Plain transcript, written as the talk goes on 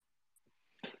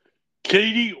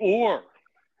Katy Orr.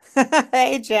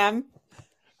 Hey, Jim.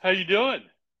 How you doing?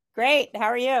 Great. How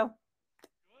are you?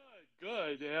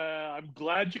 Good. I'm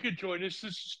glad you could join us.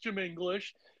 This is Jim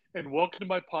English, and welcome to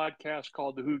my podcast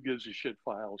called the Who Gives a Shit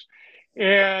Files.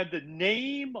 And the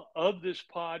name of this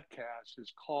podcast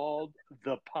is called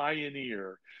The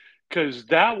Pioneer, because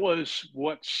that was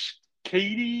what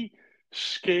Katy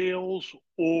Scales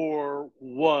Orr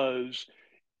was,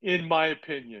 in my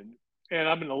opinion. And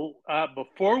I'm going to,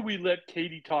 before we let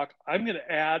Katy talk, I'm going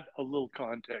to add a little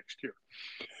context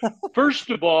here. First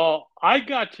of all, I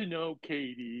got to know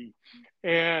Katy,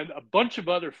 and a bunch of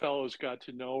other fellows got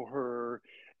to know her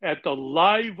at the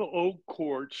Live Oak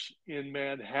Courts in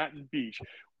Manhattan Beach,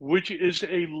 which is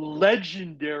a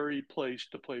legendary place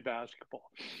to play basketball.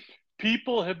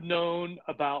 People have known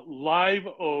about Live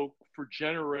Oak for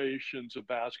generations of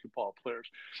basketball players.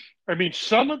 I mean,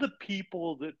 some of the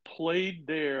people that played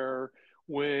there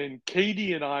when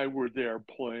Katy and I were there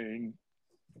playing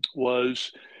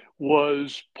was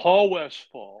was Paul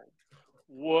Westfall,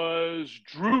 was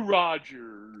Drew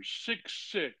Rogers,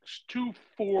 6'6",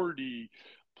 240,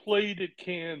 played at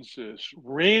Kansas,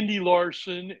 Randy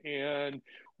Larson, and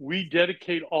we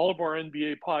dedicate all of our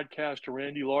NBA podcast to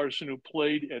Randy Larson, who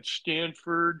played at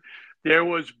Stanford. There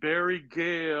was Barry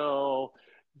Gale.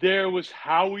 There was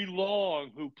Howie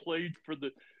Long, who played for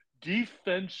the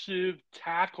defensive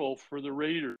tackle for the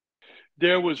Raiders.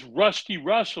 There was Rusty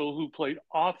Russell, who played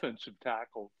offensive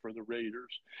tackle for the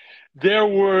Raiders. There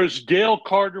was Dale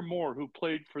Carter Moore, who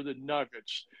played for the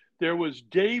Nuggets. There was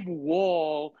Dave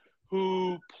Wall,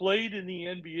 who played in the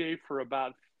NBA for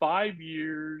about 5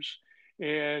 years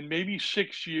and maybe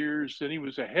 6 years. Then he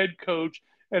was a head coach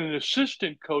and an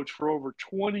assistant coach for over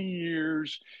 20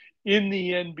 years in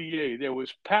the NBA. There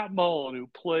was Pat Mullen, who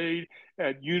played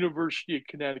at University of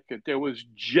Connecticut. There was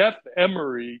Jeff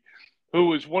Emery, who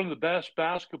was one of the best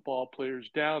basketball players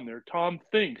down there. Tom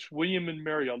Finks, William and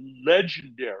Mary, a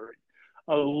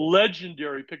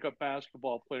legendary pickup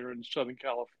basketball player in Southern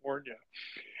California.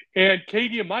 And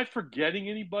Katy, am I forgetting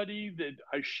anybody that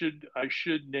I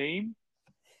should name?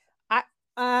 I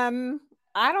um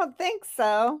I don't think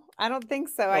so. I don't think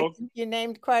so. I Oh, think you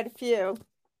named quite a few.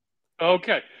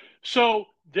 okay. So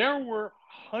there were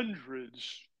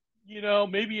hundreds,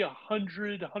 maybe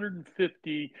 100,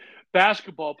 150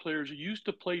 basketball players who used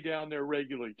to play down there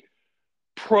regularly,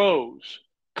 pros,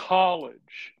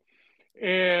 college,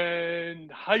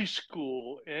 and high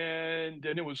school. And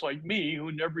then it was like me,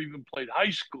 who never even played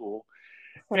high school.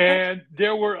 And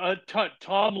there were a ton.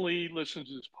 Tom Lee listens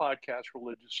to this podcast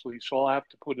religiously, so I'll have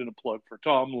to put in a plug for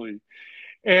Tom Lee.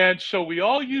 And so we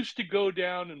all used to go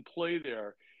down and play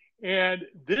there. And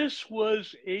this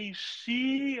was a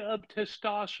sea of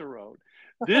testosterone.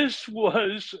 This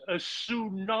was a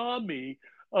tsunami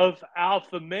of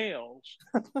alpha males,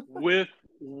 with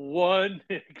one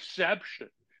exception.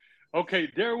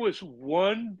 Okay, there was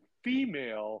one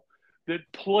female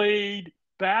that played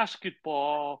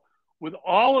basketball with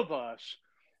all of us,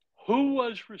 who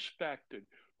was respected,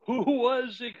 who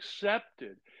was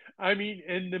accepted. I mean,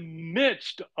 in the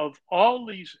midst of all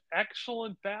these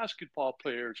excellent basketball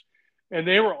players, and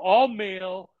they were all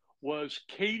male, was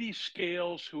Katy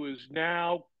Scales, who is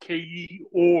now Katy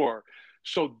Orr.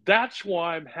 So that's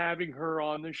why I'm having her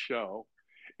on the show.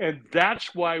 And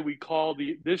that's why we call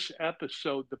this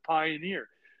episode The Pioneer,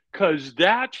 because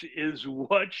that is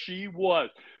what she was.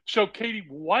 So, Katy,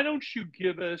 why don't you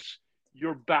give us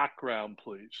your background,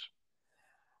 please?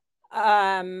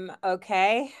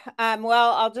 Okay.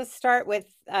 Well, I'll just start with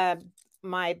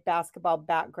my basketball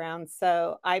background.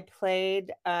 So I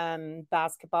played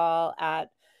basketball at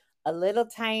a little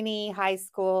tiny high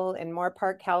school in Moore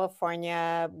Park,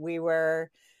 California. We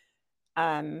were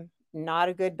not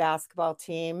a good basketball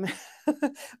team.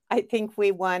 I think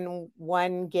we won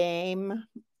one game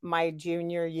my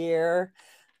junior year.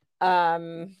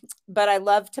 But I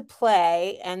love to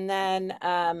play. And then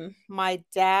my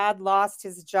dad lost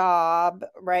his job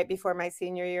right before my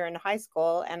senior year in high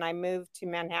school, and I moved to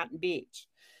Manhattan Beach.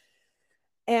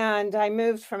 And I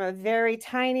moved from a very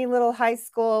tiny little high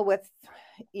school with,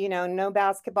 no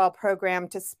basketball program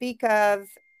to speak of.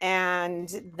 And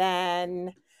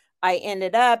then I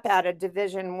ended up at a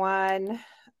Division I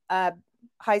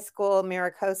high school,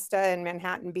 Miracosta in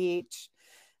Manhattan Beach.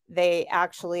 They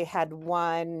actually had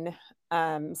won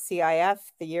CIF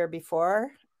the year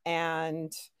before.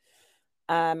 And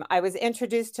I was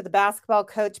introduced to the basketball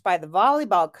coach by the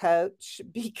volleyball coach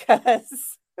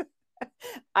because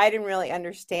I didn't really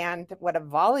understand what a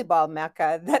volleyball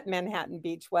mecca that Manhattan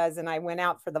Beach was. And I went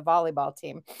out for the volleyball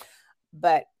team,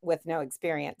 but with no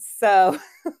experience. So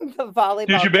the Did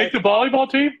volleyball you make coach, the volleyball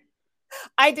team?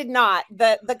 I did not.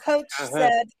 The coach Uh-huh.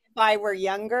 said if I were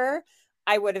younger,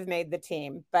 I would have made the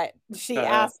team, but she Uh-huh.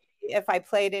 asked me if I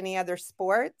played any other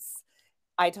sports.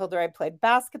 I told her I played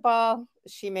basketball.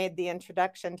 She made the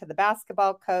introduction to the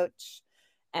basketball coach,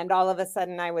 and all of a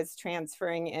sudden I was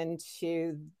transferring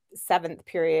into seventh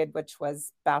period, which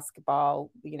was basketball,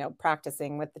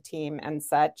 practicing with the team and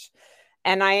such.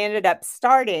 And I ended up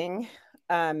starting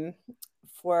um,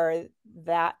 for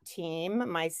that team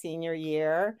my senior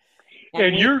year. And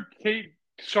And we, you're Kate,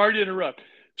 sorry to interrupt.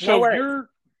 no So worries,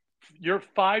 you're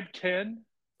 5'10",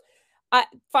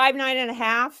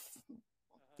 5'9.5".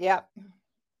 Yep,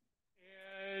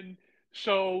 and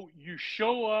so you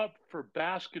show up for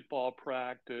basketball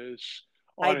practice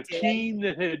I on a did. team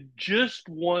that had just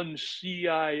won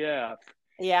CIF.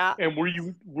 Yeah. And were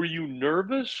you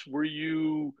nervous? Were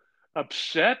you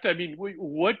upset? I mean,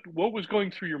 what was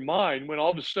going through your mind when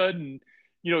all of a sudden,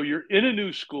 you're in a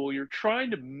new school, you're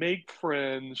trying to make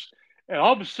friends, and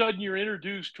all of a sudden you're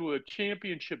introduced to a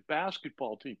championship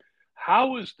basketball team?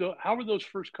 How were those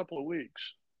first couple of weeks?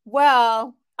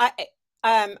 Well,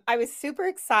 I was super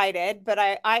excited,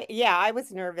 but yeah, I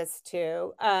was nervous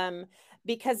too.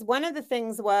 Because one of the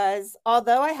things was,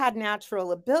 although I had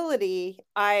natural ability,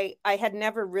 I had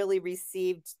never really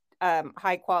received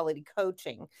high quality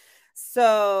coaching.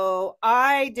 So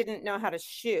I didn't know how to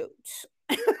shoot.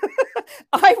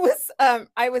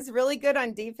 I was really good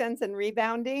on defense and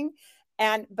rebounding,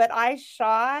 but my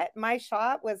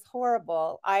shot was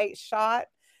horrible. I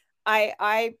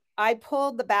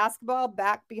pulled the basketball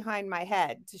back behind my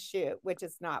head to shoot, which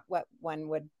is not what one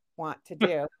would want to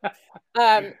do.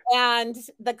 And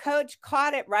the coach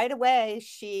caught it right away.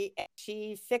 She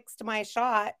fixed my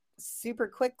shot super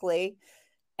quickly,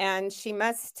 and she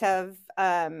must have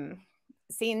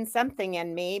seen something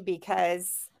in me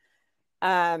because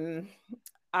um,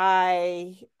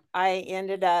 I I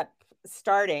ended up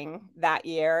starting that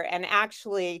year, and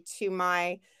actually to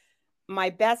my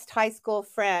best high school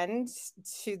friend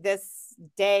to this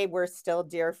day, we're still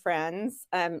dear friends.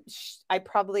 I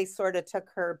probably sort of took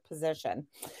her position.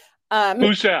 Um,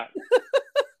 Who's that?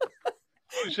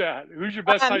 Who's that? Who's your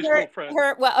best high her school friend?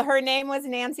 her name was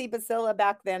Nancy Basila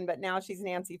back then, but now she's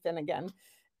Nancy Finnegan,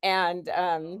 and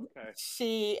Okay.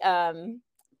 she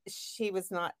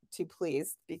was not too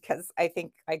pleased because I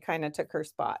think I kind of took her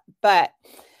spot, but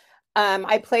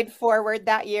I played forward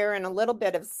that year and a little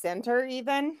bit of center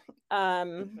even,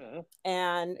 Uh-huh.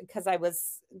 and because I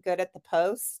was good at the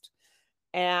post.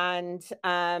 And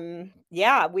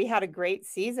yeah, we had a great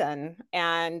season.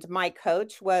 And my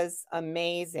coach was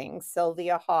amazing.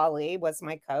 Sylvia Hawley was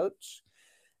my coach.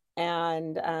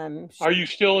 And Are you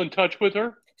still in touch with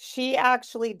her? she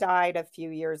actually died a few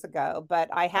years ago, but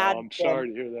I Oh, had I'm been, sorry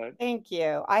to hear that. thank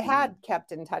you. I Mhm. had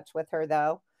kept in touch with her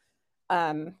though.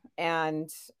 And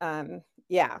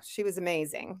yeah, she was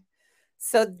amazing.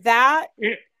 So that,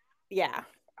 Eh, yeah,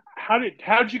 how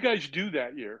did you guys do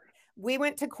that year? we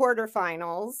went to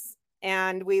quarterfinals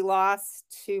and we lost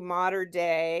to Mater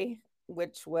Day,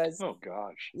 which was, Oh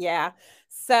gosh. yeah.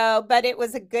 So, but it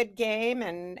was a good game,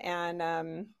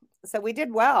 and so we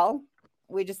did well.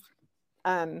 We just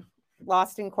um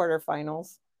lost in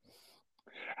quarterfinals.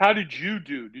 How did you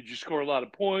do? Did you score a lot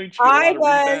of points? Get a lot of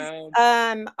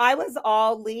rebounds? I was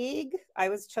all league. I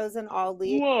was chosen all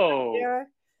league that Whoa. year.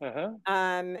 Uh-huh.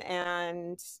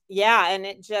 And yeah, and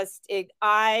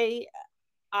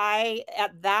I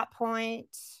at that point,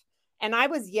 and I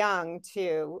was young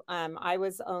too.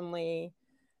 I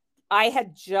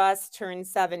had just turned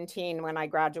 17 when I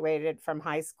graduated from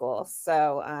high school.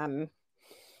 So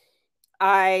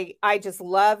I just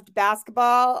loved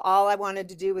basketball. All I wanted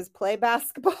to do was play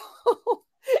basketball.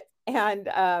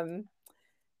 And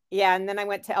yeah, and then I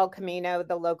went to El Camino,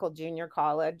 the local junior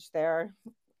college there,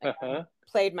 and Uh-huh.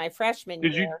 played my freshman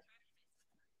Did you year.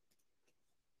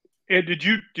 and did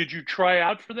you try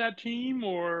out for that team,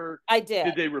 or I did.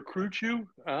 did they recruit you?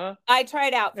 Uh-huh. I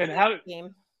tried out for And that how did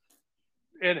team.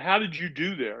 and how did you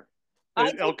do there I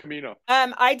at did El Camino?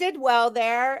 I did well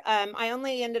there. I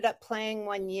only ended up playing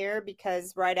 1 year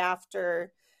because right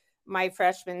after my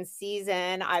freshman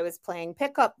season, I was playing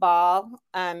pickup ball.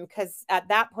 Because at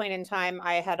that point in time,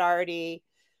 I had already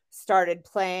started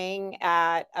playing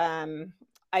at.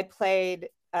 I played.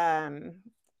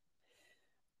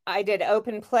 I did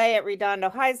open play at Redondo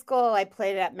High School. I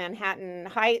played at Manhattan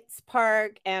Heights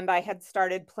Park, and I had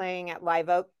started playing at Live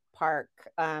Oak Park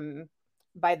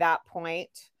by that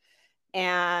point.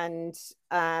 And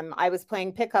I was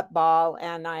playing pickup ball,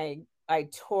 and I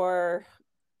tore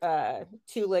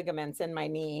two ligaments in my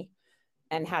knee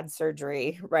and had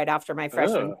surgery right after my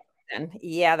freshman Oh. season.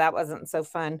 Yeah, that wasn't so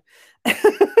fun.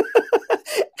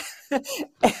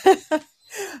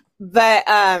 But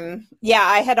yeah,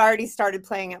 I had already started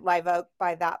playing at Live Oak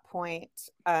by that point.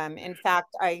 In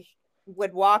fact, I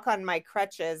would walk on my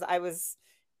crutches. I was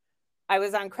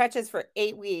on crutches for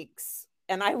 8 weeks,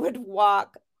 and I would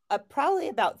walk probably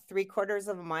about 3/4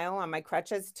 of a mile on my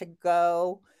crutches to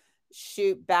go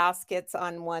shoot baskets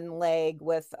on one leg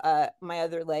with my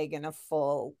other leg in a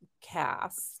full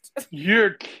cast.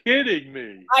 You're kidding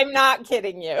me. I'm not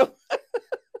kidding you.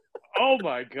 Oh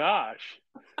my gosh.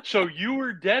 So you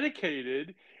were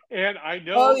dedicated, and I Oh,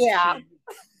 know, yeah.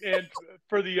 see, and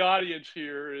for the audience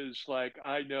here is like,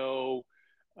 I know,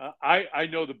 I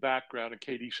know the background of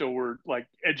Katy, so we're like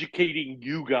educating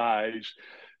you guys.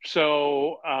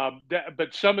 So,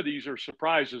 but some of these are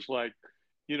surprises, like,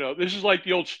 this is like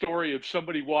the old story of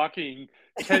somebody walking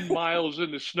 10 miles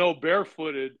in the snow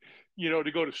barefooted,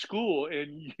 to go to school,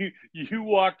 and you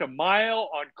walked a mile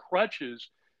on crutches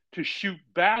to shoot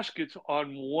baskets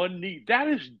on one knee. That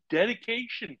is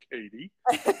dedication, Katy.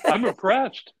 I'm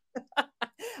impressed.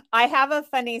 I have a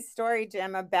funny story,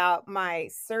 Jim, about my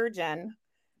surgeon,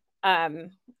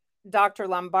 Dr.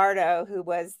 Lombardo, who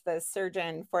was the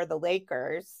surgeon for the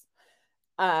Lakers,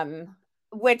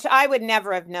 which I would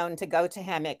never have known to go to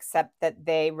him, except that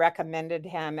they recommended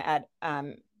him at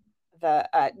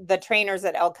the trainers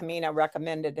at El Camino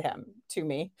recommended him to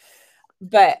me.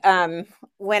 But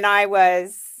when I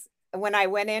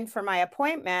went in for my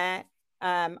appointment,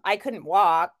 I couldn't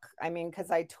walk. I mean, because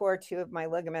I tore 2 of my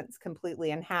ligaments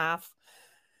completely in half.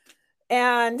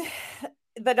 And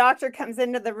the doctor comes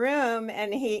into the room,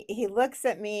 and he looks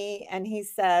at me and he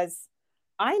says,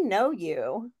 "I know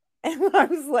you." And I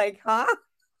was like, "Huh?"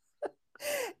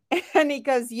 And he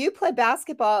goes, "You play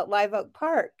basketball at Live Oak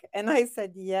Park." And I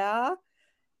said, "Yeah."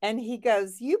 And he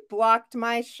goes, "You blocked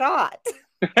my shot."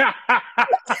 And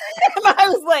I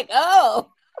was like,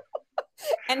 "Oh."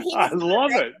 And he I was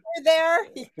love it. there.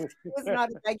 He was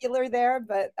not a regular there,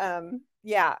 but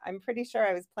yeah, I'm pretty sure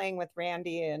I was playing with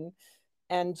Randy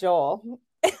and Joel.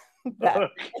 Okay.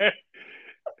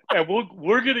 And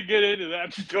we're going to get into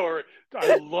that story.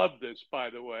 I love this,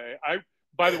 by the way. I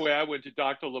went to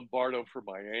Dr. Lombardo for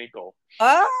my ankle.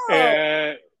 Oh,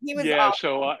 And he was yeah,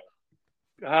 awesome.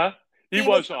 he He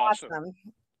was was awesome. awesome.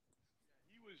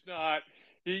 He was not,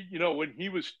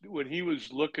 when he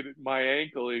was looking at my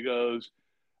ankle, he goes,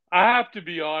 "I have to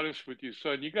be honest with you,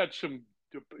 son. You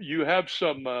have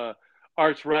some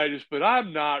arthritis, but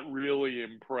I'm not really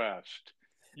impressed.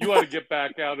 You ought to get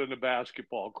back out on the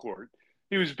basketball court."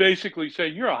 He was basically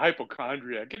saying, "You're a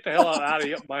hypochondriac. Get the hell out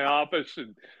of my office,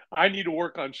 and I need to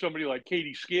work on somebody like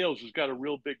Katy Scales who's got a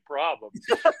real big problem."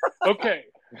 Okay,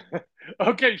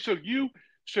 okay.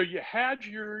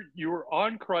 You were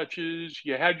on crutches.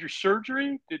 You had your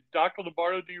surgery. Did Dr.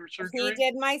 Lombardo do your He surgery?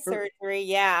 did my Or- surgery,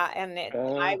 yeah, and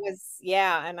Uh, I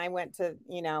went to,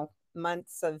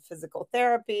 months of physical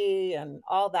therapy and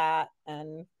all that,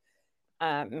 and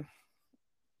um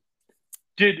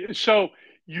so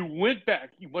you went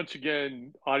back once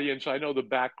again, audience. I know the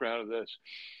background of this.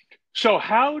 So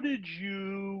how did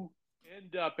you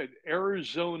end up at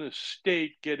Arizona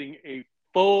State getting a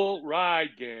full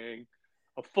ride, gang?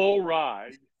 A full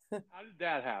ride. How did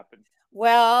that happen?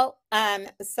 well, I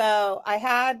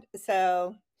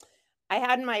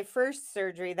had my first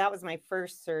surgery. That was my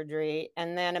first surgery,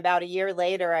 and then about a year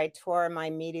later I tore my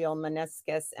medial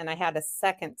meniscus, and I had a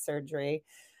second surgery,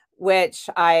 which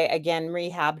I again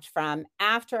rehabbed from.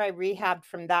 After I rehabbed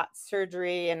from that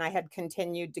surgery and I had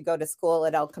continued to go to school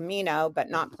at El Camino, but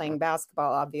not playing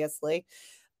basketball, obviously,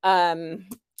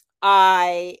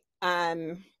 I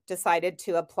decided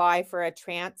to apply for a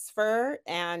transfer,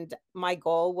 and my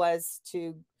goal was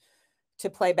to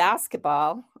play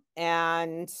basketball.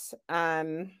 And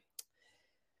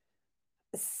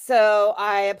so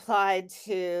I applied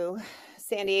to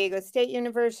San Diego State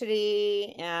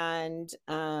University, and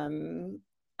I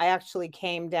actually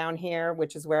came down here,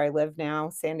 which is where I live now,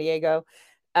 San Diego,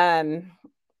 um,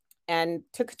 and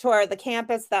took a tour of the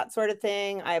campus, that sort of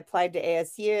thing. I applied to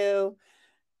ASU.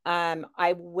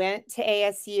 I went to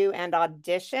ASU and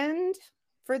auditioned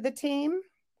for the team.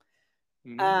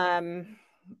 Hmm. Um,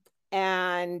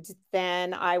 and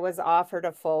then I was offered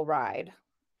a full ride,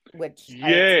 which I accepted.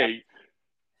 Yay.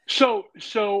 So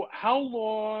how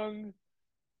long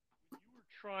you were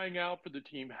trying out for the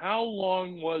team? How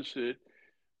long was it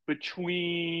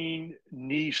between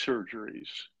knee surgeries?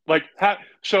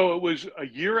 So it was a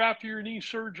year after your knee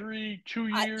surgery, two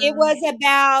It was years?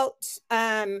 about,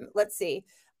 let's see,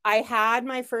 I had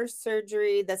my first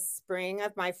surgery the spring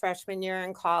of my freshman year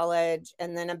in college.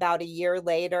 And then about a year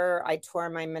later, I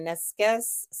tore my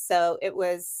meniscus. So it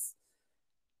was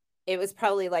it was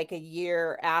probably like a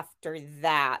year after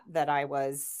that that I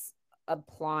was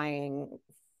applying,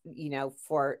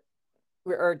 for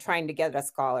or trying to get a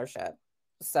scholarship.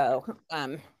 So,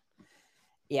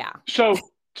 yeah. So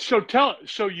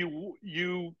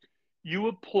you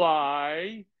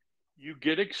apply, you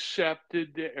get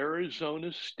accepted to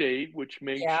Arizona State, which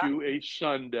makes Yeah. you a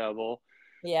Sun Devil.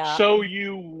 Yeah. So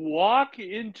you walk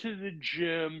into the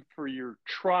gym for your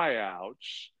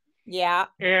tryouts, Yeah.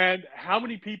 and how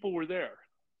many people were there?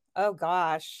 Oh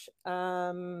gosh.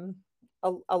 A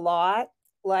lot,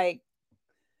 like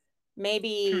Two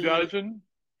maybe, dozen.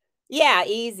 yeah,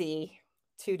 easy.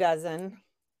 2 dozen.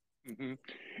 Hmm.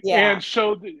 Yeah. And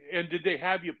so, and did they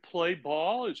have you play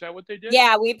ball? Is that what they did?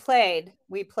 Yeah, we played.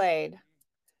 We played.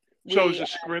 So it was We a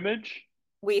scrimmage.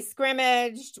 we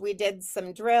scrimmaged, we did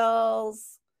some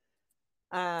drills.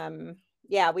 Um,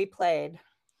 yeah, we played.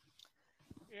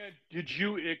 And did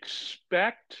you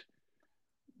expect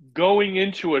going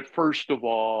into it, first of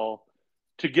all,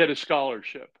 to get a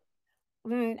scholarship?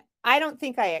 I don't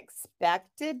think I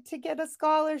expected to get a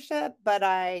scholarship, but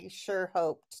I sure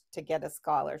hoped to get a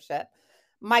scholarship.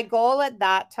 My goal at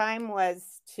that time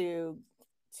was to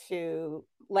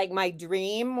like my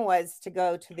dream was to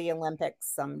go to the Olympics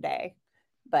someday.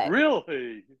 But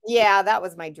Really? yeah, that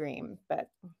was my dream, but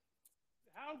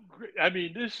How great! I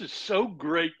mean, this is so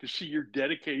great to see your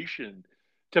dedication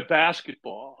to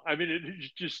basketball. I mean, it is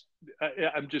just,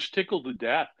 I'm just tickled to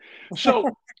death.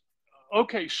 So,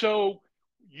 okay, so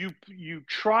you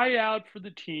try out for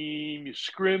the team, you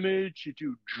scrimmage, you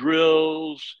do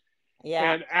drills,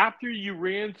 yeah. and after you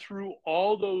ran through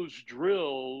all those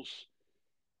drills,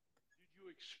 did you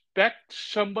expect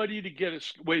somebody to get a,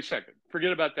 wait a second,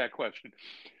 forget about that question.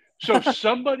 So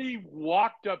somebody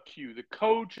walked up to you, the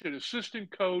coach, an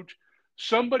assistant coach,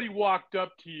 somebody walked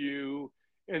up to you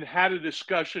and had a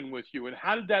discussion with you. And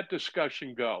how did that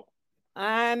discussion go?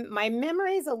 My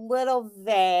memory's a little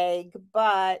vague,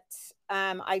 but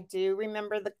I do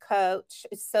remember the coach.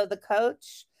 So the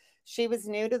coach, she was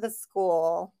new to the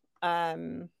school,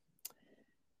 and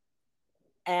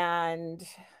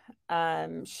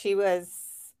she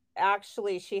was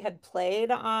actually she had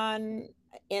played on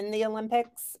in the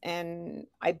Olympics, and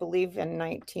I believe in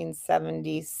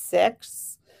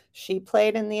 1976 she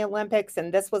played in the Olympics,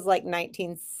 and this was like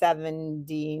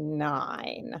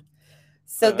 1979.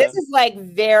 So this Uh-huh. is like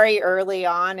very early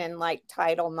on in like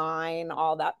Title IX,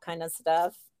 all that kind of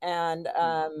stuff. And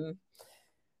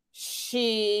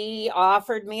she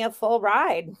offered me a full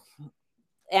ride.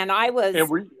 And I And was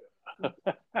we,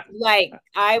 like,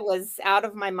 I was out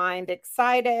of my mind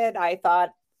excited. I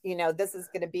thought, this is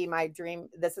going to be my dream.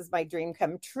 This is my dream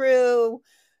come true.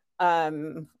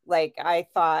 Like I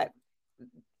thought,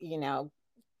 you know,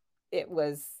 it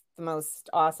was the most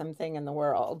awesome thing in the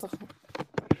world.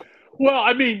 well,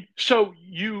 I mean, so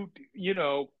you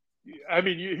know, I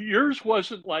mean, yours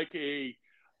wasn't like a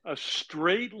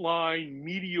straight line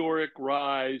meteoric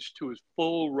rise to a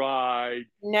full ride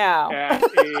No. at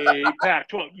a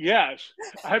Pac-12. Yes,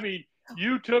 I mean,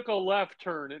 you took a left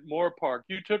turn at Moore Park.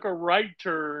 You took a right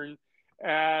turn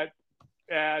at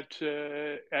at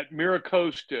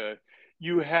Miracosta.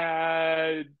 You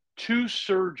had two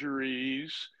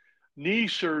surgeries, knee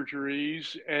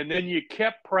surgeries, and then you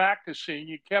kept practicing.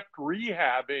 You kept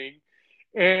rehabbing,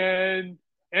 and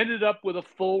ended up with a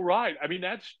full ride. I mean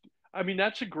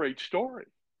that's a great story.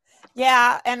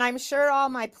 Yeah, and I'm sure all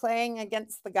my playing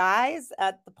against the guys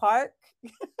at the park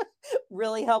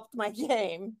really helped my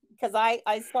game because I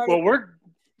Well, started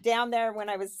down there when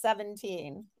I was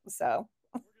 17. So,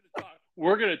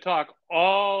 we're going to talk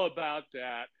all about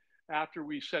that after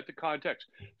we set the context.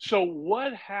 So,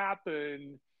 what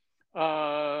happened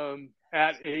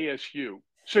at ASU?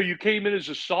 So, you came in as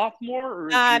a sophomore or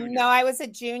a no, junior? I was a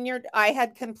junior. I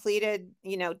had completed,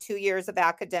 2 years of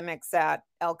academics at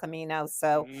El Camino.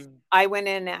 So Mm-hmm. I went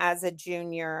in as a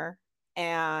junior,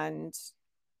 and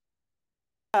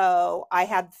so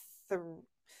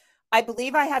I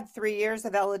believe I had 3 years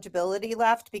of eligibility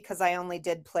left because I only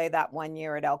did play that 1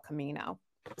 year at El Camino.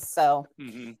 So,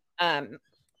 Mm-hmm. um,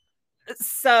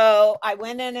 so I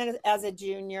went in as a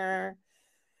junior,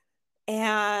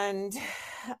 and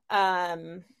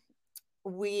um,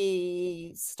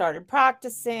 we started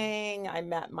practicing. I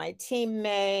met my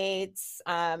teammates.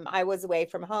 I was away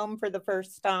from home for the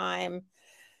first time.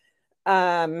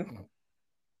 Um,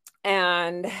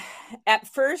 and at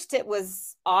first, it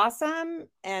was awesome.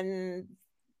 And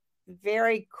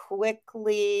very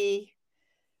quickly,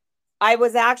 I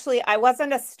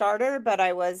wasn't a starter, but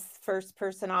I was first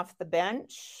person off the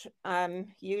bench,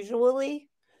 usually.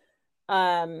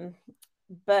 Um,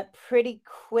 but pretty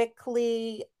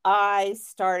quickly I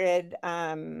started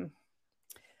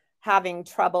having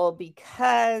trouble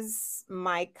because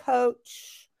my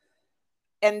coach,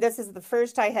 and this is the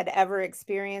first I had ever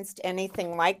experienced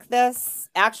anything like this.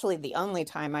 Actually, the only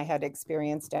time I had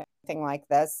experienced anything like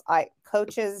this.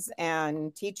 Coaches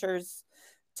and teachers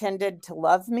tended to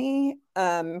love me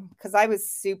because I was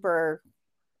super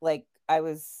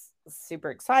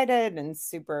excited and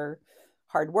super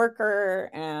hard worker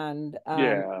and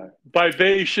Yeah,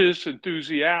 vivacious,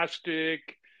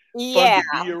 enthusiastic, fun yeah.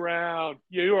 to be around.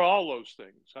 Yeah, you're all those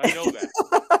things. I know that.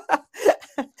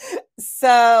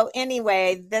 So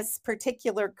anyway, this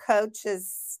particular coach's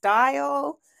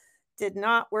style did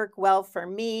not work well for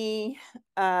me,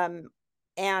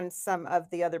 and some of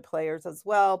the other players as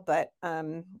well, but,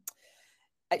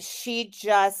 she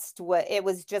just it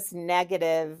was just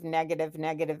negative, negative,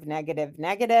 negative, negative,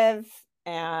 negative,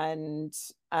 and,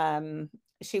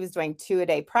 she was doing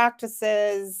two-a-day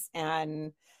practices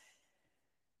and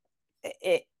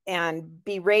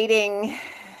berating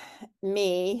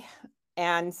me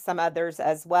and some others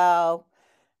as well,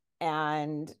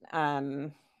 and,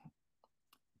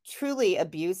 truly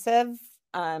abusive,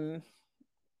 um,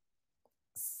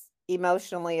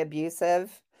 emotionally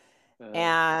abusive, Uh,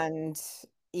 and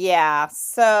yeah,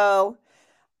 so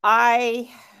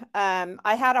I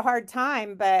I had a hard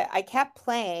time, but I kept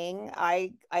playing.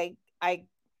 I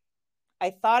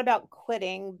thought about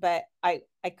quitting, but I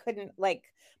couldn't, like,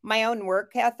 my own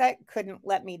work ethic couldn't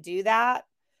let me do that.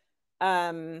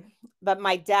 Um, but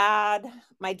my dad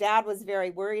was very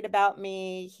worried about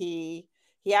me. He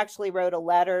actually wrote a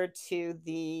letter to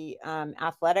the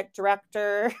athletic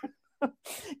director,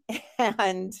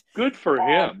 and Good for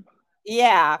him.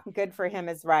 yeah, good for him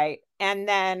is right. And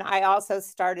then I also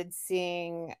started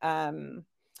seeing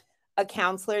a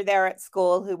counselor there at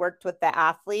school who worked with the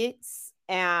athletes,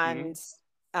 Mhm.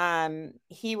 and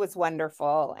he was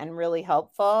wonderful and really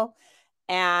helpful.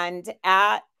 And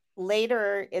at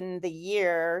later in the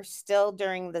year, still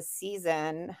during the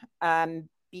season,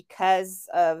 because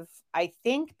of I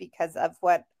think because of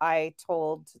what I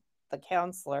told the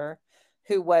counselor,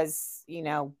 who was,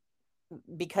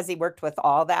 because he worked with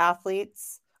all the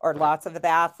athletes or lots of the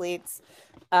athletes,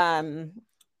 um,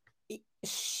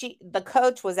 the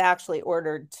coach was actually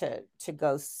ordered to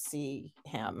go see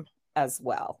him as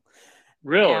well. And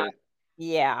Really?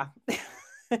 yeah.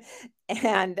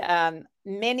 And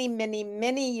many, many,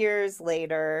 many years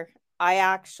later, I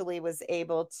actually was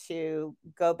able to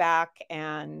go back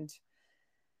and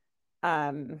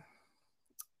um,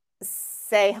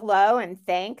 say hello and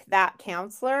thank that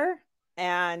counselor.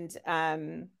 And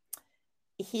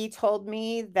he told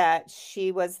me that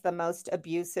she was the most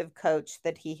abusive coach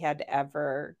that he had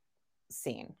ever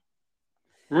seen.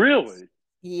 Really?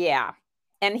 Yeah.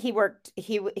 And he worked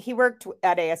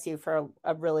at ASU for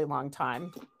a really long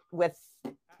time with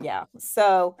yeah.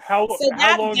 So How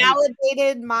that long did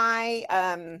validated my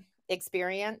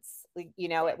experience.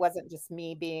 It wasn't just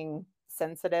me being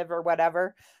sensitive or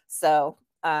whatever. So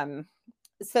I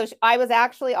was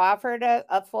actually offered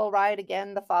a full ride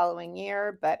again the following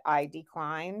year, but I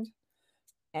declined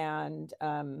and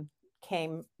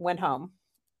went home.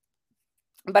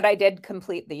 But I did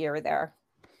complete the year there.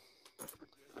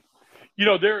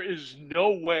 there is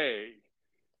no way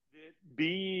that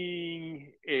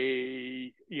being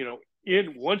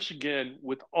in once again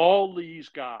with all these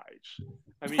guys,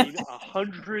 I mean,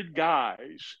 100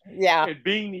 guys, Yeah. and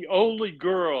being the only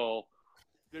girl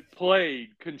that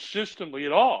played consistently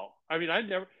at all. I mean,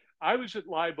 I was at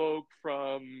Live Oak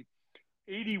from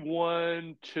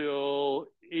 81 till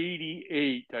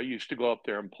 88. I used to go up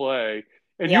there and play.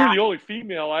 And you Yeah. were the only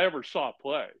female I ever saw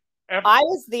play, ever. I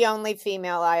was the only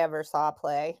female I ever saw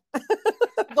play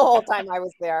the whole time I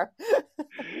was there.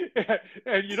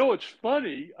 And what's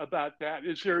funny about that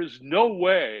is there is no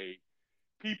way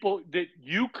people that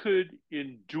you could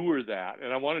endure that.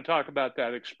 And I want to talk about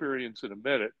that experience in a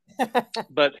minute.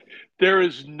 But there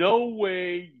is no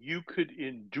way you could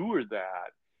endure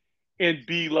that and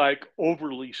be like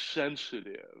overly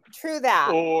sensitive. True that.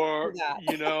 True Or, that.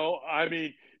 I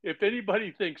mean, if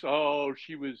anybody thinks, oh,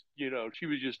 she was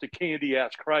just a candy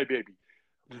ass crybaby,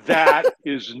 that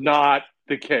is not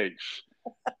the case.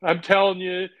 I'm telling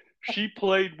you, she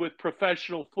played with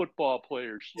professional football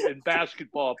players and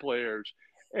basketball players.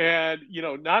 And,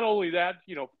 not only that,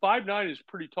 5'9" is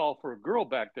pretty tall for a girl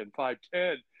back then,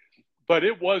 5'10", but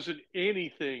it wasn't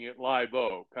anything at Live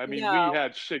Oak. I mean, we No.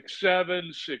 had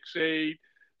 6'7", 6'8",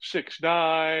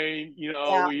 6'9".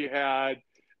 Yeah. We had,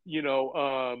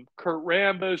 Kurt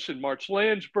Rambis and March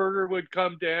Landsberger would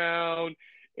come down,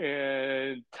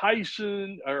 and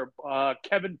Tyson or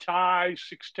Kevin Ty,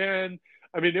 6'10".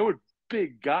 I mean, there were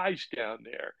big guys down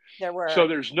there. There So were.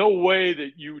 there's no way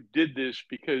that you did this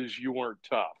because you weren't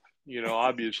tough.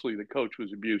 Obviously the coach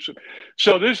was abusive.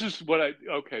 So this is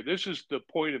this is the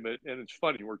point of it. And it's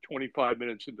funny, we're 25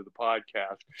 minutes into the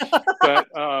podcast, but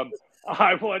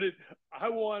I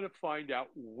want to find out,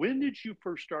 when did you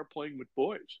first start playing with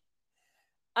boys?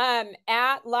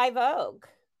 At Live Oak.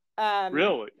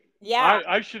 Really? Yeah.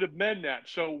 I should have meant that.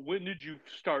 So when did you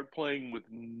start playing with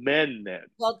men then?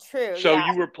 Well, true. So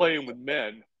Yeah, you were playing with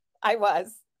men. I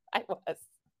was. I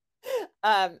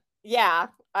was. Yeah,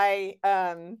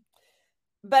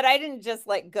 but I didn't just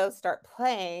like go start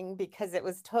playing because it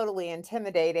was totally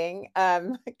intimidating.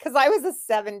 Because I was a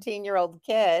 17-year-old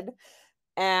kid,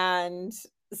 and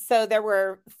so there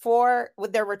were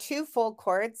two full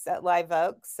courts at Live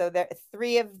Oak. So there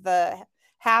three of the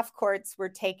half courts were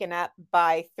taken up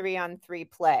by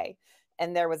 3-on-3 play.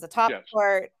 And there was a top Yes.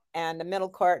 court and a middle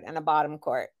court and a bottom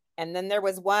court. And then there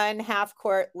was one half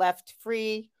court left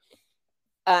free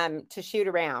to shoot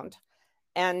around.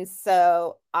 And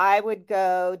so I would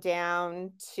go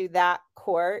down to that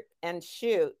court and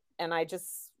shoot. And I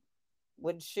just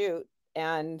would shoot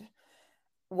and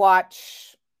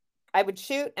watch. I would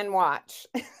shoot and watch.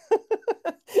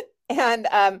 And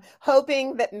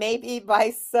hoping that maybe by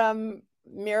some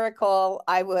miracle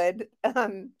I would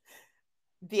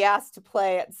be asked to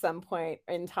play at some point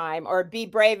in time, or be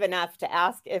brave enough to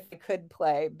ask if I could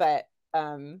play. But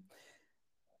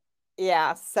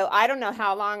yeah, so I don't know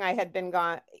how long I had been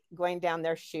going down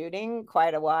there shooting,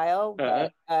 quite a while,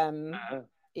 but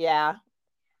yeah.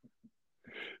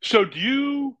 So do you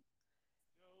know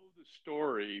the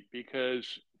story? Because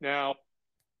now,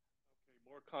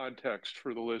 more context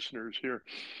for the listeners here.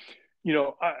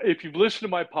 If you've listened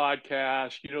to my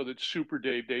podcast, you know that Super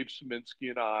Dave Saminsky,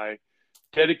 and I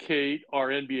dedicate our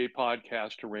NBA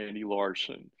podcast to Randy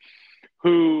Larson,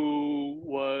 who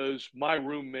was my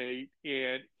roommate,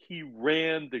 and he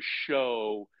ran the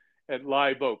show at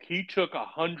Live Oak. He took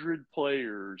 100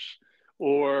 players,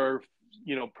 or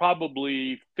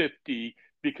probably 50,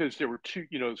 because there were two.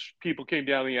 People came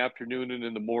down in the afternoon, and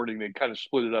in the morning they kind of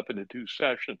split it up into two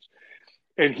sessions.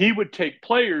 And he would take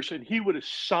players and he would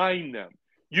assign them.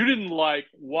 You didn't like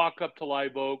walk up to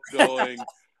Live Oak going,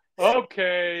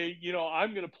 okay,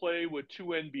 I'm going to play with two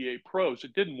NBA pros.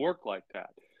 It didn't work like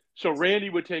that. So Randy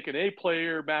would take an A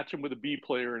player, match him with a B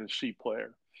player and a C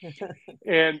player.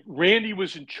 And Randy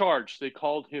was in charge. They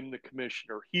called him the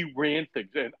commissioner. He ran things.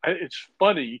 And it's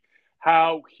funny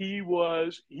how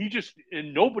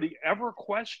and nobody ever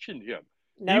questioned him.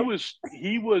 Nope.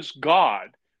 He was God.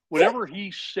 Whatever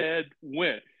he said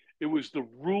went. It was the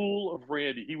rule of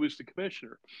Randy. He was the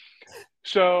commissioner.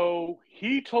 So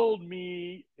he told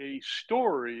me a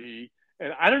story,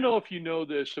 and I don't know if you know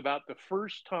this, about the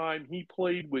first time he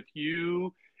played with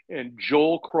you and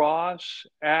Joel Cross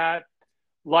at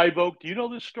Live Oak. Do you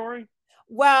know this story?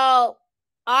 Well,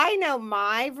 I know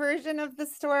my version of the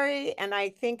story, and I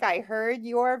think I heard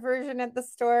your version of the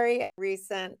story at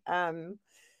recent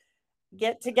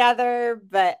get together,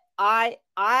 but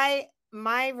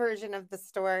my version of the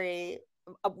story,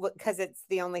 because it's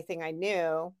the only thing I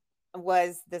knew,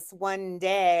 was this one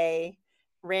day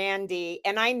Randy,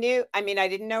 and I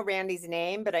didn't know Randy's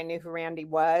name, but I knew who Randy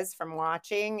was from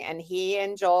watching, and he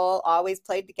and Joel always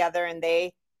played together, and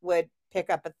they would pick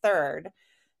up a third.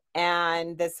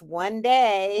 And this one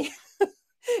day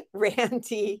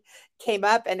Randy came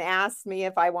up and asked me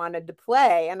if I wanted to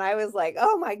play. And I was like,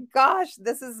 oh my gosh,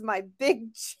 this is my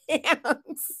big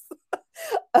chance.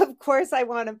 Of course I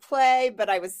want to play, but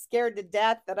I was scared to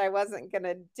death that I wasn't going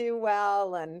to do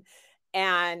well.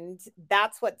 And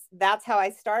that's how I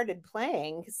started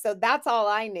playing. So that's all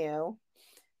I knew.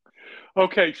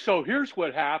 Okay, so here's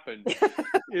what happened.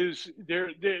 Is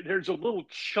there's a little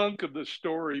chunk of the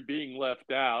story being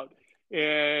left out.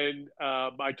 And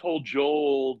I told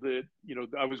Joel that,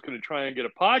 I was going to try and get a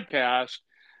podcast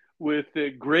with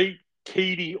the great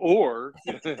Katy Orr.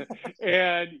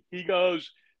 And he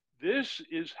goes, this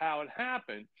is how it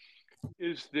happened,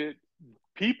 is that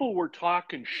people were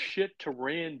talking shit to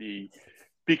Randy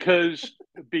because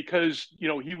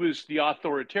he was the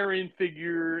authoritarian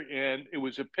figure, and it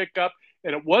was a pickup,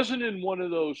 and it wasn't in one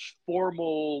of those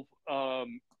formal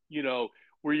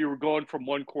where you were going from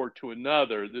one court to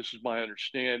another. This is my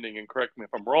understanding, and correct me if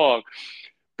I'm wrong,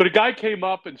 but a guy came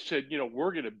up and said,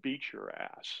 we're going to beat your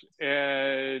ass.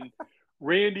 And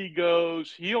Randy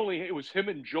goes, it was him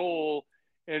and Joel,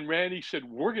 and Randy said,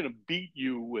 we're going to beat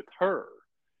you with her.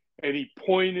 And he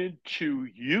pointed to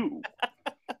you,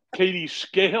 Katy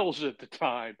Scales at the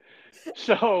time.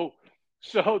 So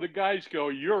the guys go,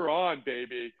 you're on,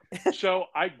 baby. So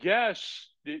I guess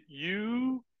that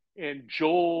you and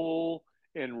Joel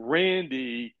and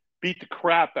Randy beat the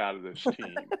crap out of this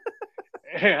team.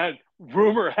 And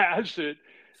rumor has it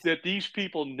that these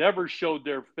people never showed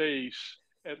their face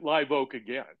at Live Oak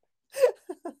again.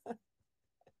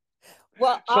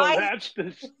 Well, So that's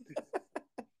this.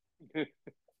 Go ahead.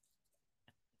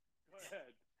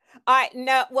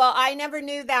 I never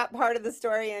knew that part of the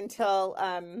story until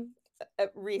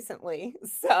recently.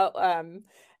 So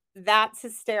that's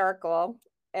hysterical.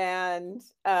 And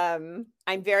I'm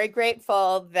very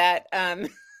grateful that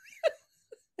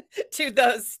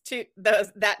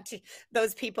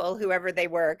those people, whoever they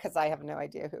were, because I have no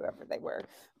idea whoever they were,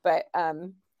 but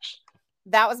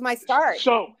that was my start.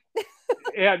 So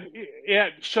and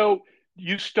so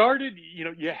you started.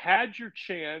 You had your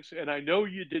chance, and I know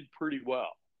you did pretty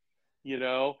well. You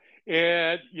know,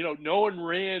 and knowing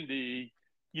Randy,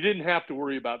 you didn't have to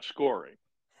worry about scoring.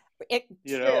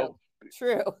 You know,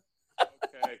 True.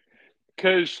 okay.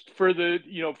 Because for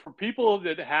people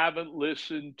that haven't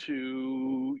listened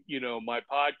to my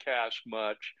podcast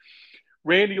much,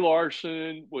 Randy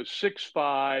Larson was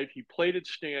 6'5". He played at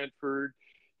Stanford.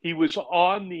 He was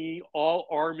on the All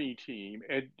Army team,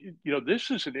 and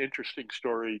this is an interesting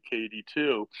story, Katie,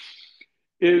 too.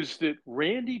 Is that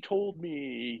Randy told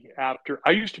me after I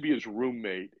used to be his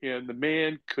roommate, and the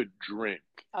man could drink.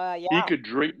 He Yeah. could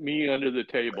drink me under the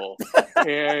table,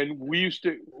 and he used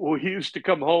to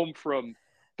come home from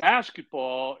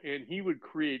basketball, and he would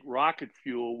create rocket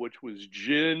fuel, which was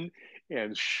gin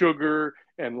and sugar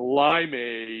and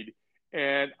limeade,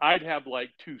 and I'd have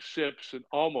like two sips and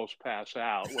almost pass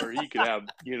out, where he could have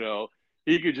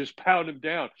he could just pound him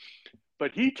down.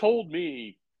 But he told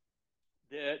me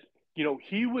that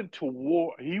he went to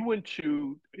war. He went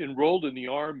to enrolled in the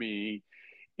army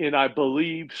in, I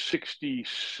believe,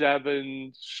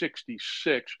 67,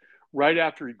 66, right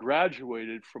after he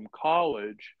graduated from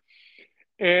college.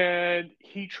 And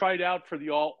he tried out for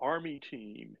the All Army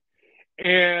team.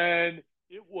 And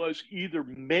it was either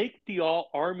make the All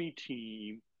Army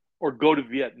team or go to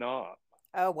Vietnam.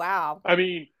 Oh, wow. I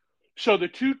mean, so the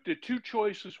two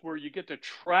choices were you get to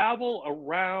travel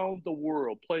around the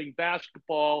world playing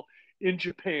basketball in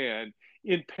Japan,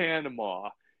 in Panama,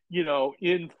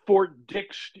 in Fort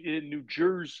Dix in New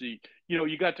Jersey.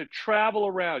 You got to travel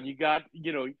around. You got,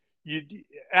 you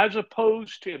as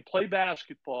opposed to and play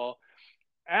basketball,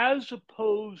 as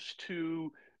opposed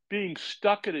to being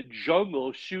stuck in a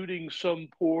jungle shooting some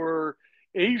poor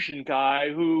Asian guy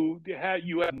who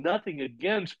you have nothing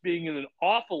against being in an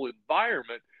awful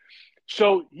environment.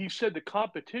 So he said the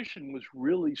competition was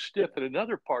really stiff. And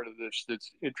another part of this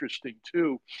that's interesting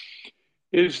too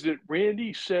is that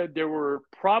Randy said there were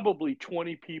probably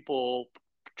 20 people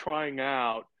trying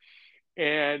out,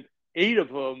 and 8 of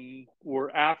them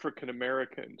were African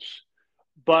Americans,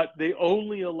 but they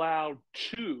only allowed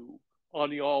 2 on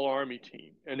the All Army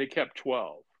team, and they kept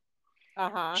 12.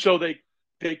 Uh-huh. So they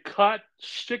cut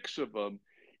 6 of them,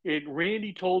 and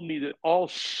Randy told me that all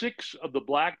 6 of the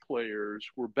black players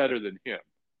were better than him,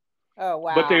 Oh,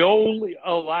 but they wow. only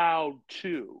allowed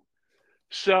 2.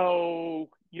 So,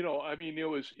 I mean, there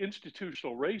was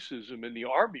institutional racism in the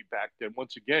Army back then.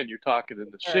 Once again, you're talking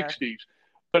in the Sure. 60s,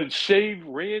 but it saved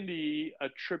Randy a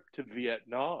trip to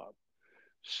Vietnam.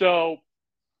 So,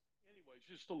 anyways,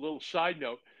 just a little side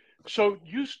note. So,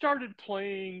 you started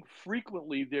playing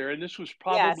frequently there, and this was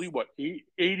probably Yes. what,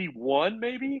 81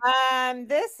 maybe?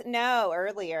 This no,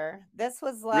 earlier. This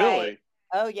was like, Really?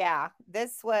 oh yeah.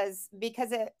 This was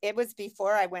because it was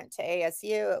before I went to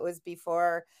ASU. It was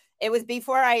before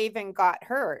I even got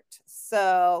hurt.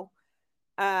 So,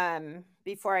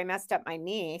 before I messed up my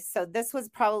knee. So this was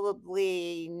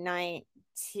probably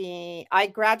 19. I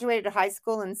graduated high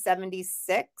school in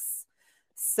 76.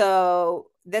 So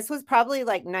this was probably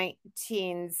like late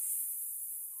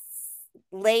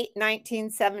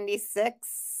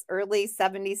 1976, early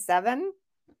 77.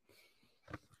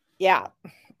 Yeah.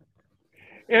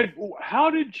 And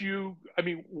how did you, I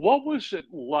mean, what was it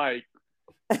like?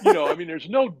 I mean, there's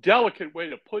no delicate way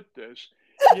to put this.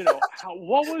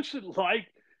 What was it like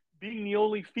being the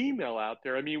only female out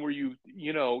there? I mean, were you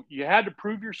had to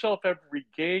prove yourself every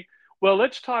game? Well,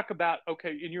 let's talk about,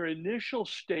 okay, in your initial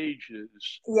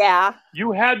stages, Yeah.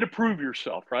 you had to prove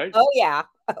yourself, right? Oh yeah.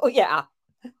 Oh yeah.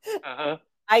 Uh-huh.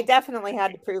 I definitely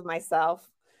had to prove myself.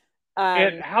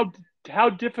 And Um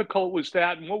how difficult was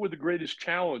that, and what were the greatest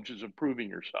challenges of proving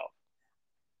yourself?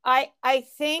 I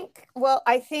think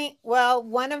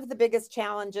one of the biggest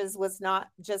challenges was not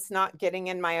getting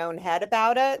in my own head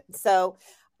about it. So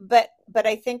but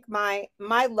I think my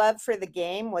love for the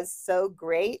game was so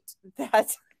great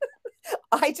that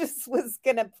I just was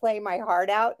going to play my heart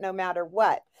out no matter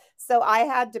what. So I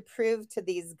had to prove to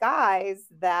these guys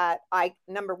that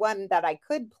number one, that I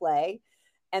could play,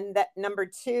 and that number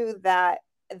two, that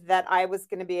I was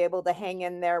going to be able to hang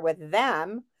in there with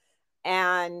them.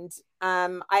 And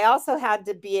I also had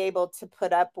to be able to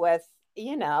put up with,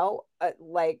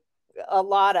 like a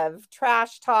lot of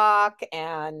trash talk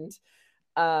and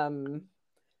um,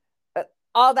 uh,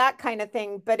 all that kind of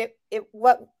thing. But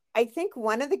what I think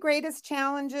one of the greatest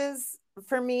challenges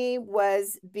for me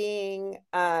was being,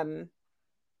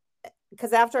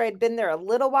 because after I'd been there a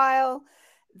little while,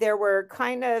 there were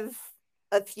kind of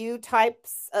a few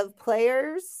types of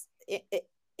players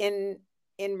in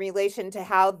in relation to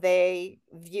how they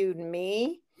viewed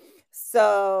me.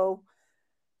 So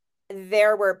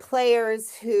there were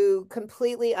players who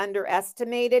completely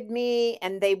underestimated me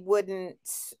and they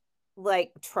wouldn't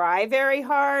like try very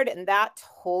hard, and that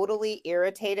totally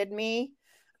irritated me.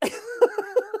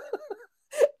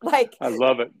 Like I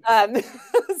love it.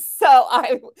 so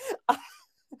I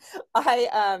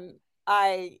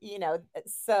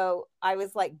so I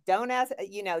was like, don't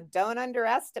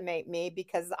underestimate me,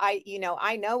 because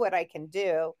I know what I can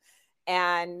do,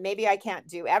 and maybe I can't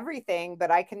do everything,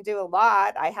 but I can do a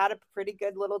lot. I had a pretty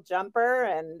good little jumper,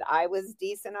 and I was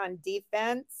decent on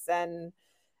defense, and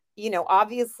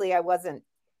obviously I wasn't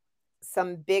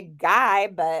some big guy,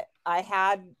 but I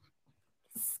had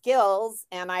skills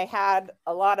and I had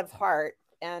a lot of heart.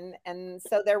 And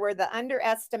so there were the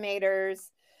underestimators,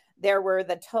 there were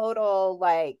the total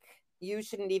like, you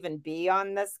shouldn't even be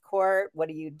on this court, what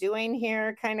are you doing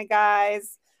here kind of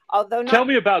guys. Although Tell not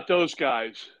me about those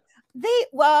guys. they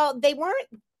weren't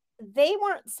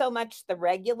so much the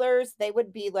regulars. They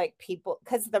would be like people,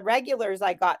 because the regulars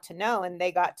I got to know and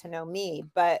they got to know me,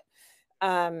 but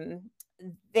um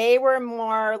they were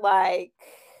more like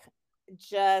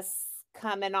just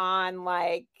coming on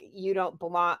like you don't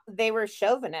belong. They were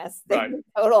chauvinists. They Right. were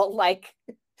total like,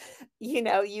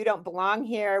 you don't belong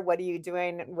here. What are you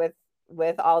doing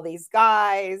with all these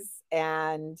guys?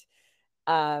 And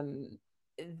um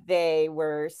they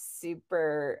were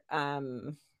super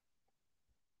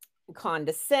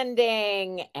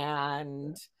condescending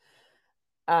and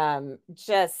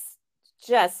just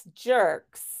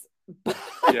jerks. But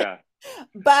Yeah.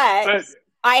 but But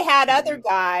I had other mhm.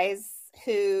 guys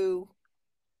who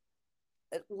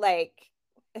like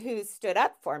who stood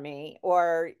up for me,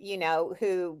 or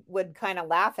who would kind of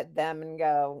laugh at them and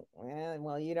go,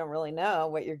 well, you don't really know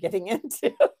what you're getting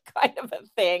into, kind of a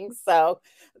thing. So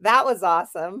that was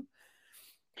awesome.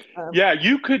 um, Yeah,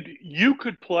 you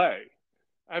could play.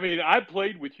 I mean, I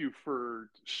played with you for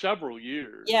several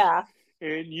years, yeah,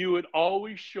 and you would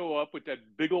always show up with that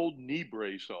big old knee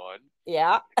brace on,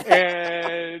 yeah.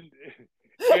 and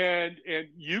and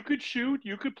you could shoot,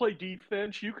 you could play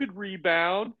defense, you could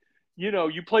rebound.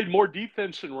 You played more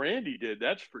defense than Randy did.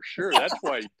 That's for sure. That's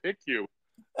why he picked you.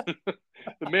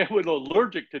 The man was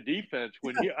allergic to defense.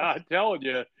 I'm telling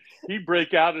you, he'd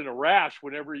break out in a rash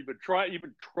whenever he would try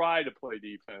to play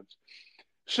defense.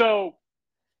 So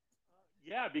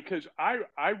yeah, because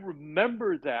I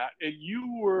remember that, and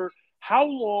you were how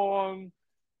long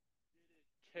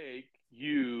did it take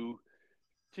you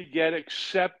to get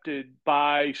accepted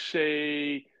by,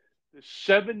 say, the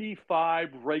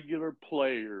 75 regular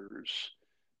players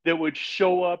that would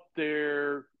show up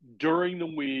there during the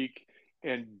week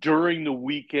and during the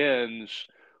weekends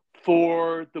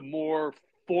for the more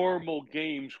formal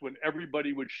games when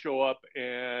everybody would show up,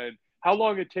 and how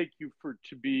long it take you for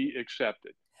to be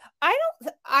accepted? I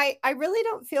really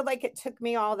don't feel like it took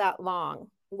me all that long.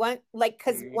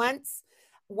 Because Mhm.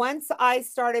 once I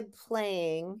started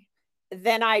playing,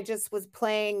 then I just was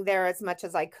playing there as much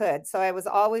as I could. So I was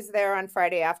always there on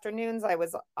Friday afternoons. I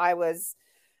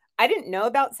didn't know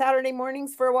about Saturday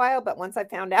mornings for a while, but once I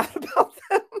found out about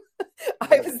them,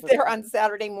 I was there on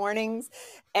Saturday mornings.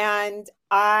 And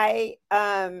I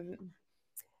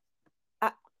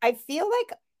feel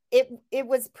like it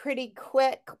was pretty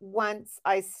quick once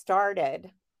I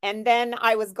started. And then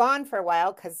I was gone for a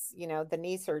while because, the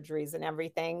knee surgeries and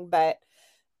everything. But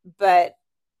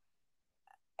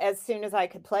as soon as I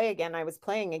could play again, I was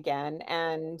playing again.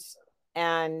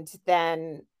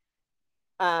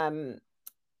 Um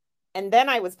and then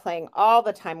I was playing all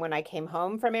the time when I came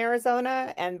home from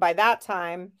Arizona. And by that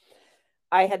time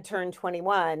I had turned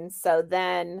 21. So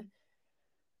then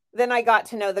I got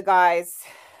to know the guys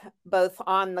both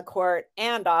on the court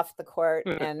and off the court,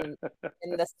 and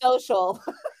in the social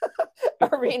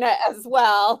arena as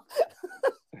well.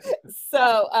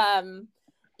 So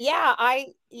yeah,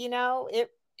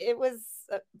 it was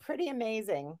pretty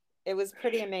amazing. It was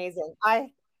pretty amazing.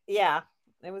 I Yeah.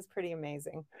 It was pretty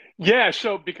amazing. Yeah,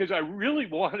 so because I really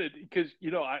wanted, because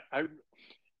I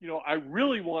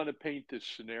really want to paint this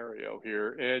scenario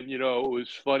here, and it was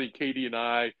funny. Katie and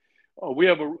I, we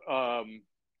have a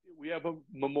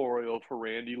memorial for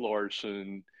Randy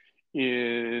Larson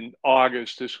in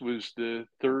August. This was the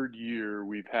third year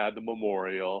we've had the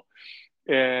memorial,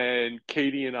 and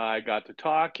Katie and I got to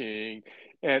talking,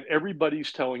 and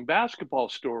everybody's telling basketball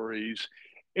stories.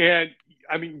 And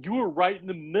I mean, you were right in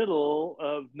the middle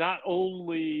of not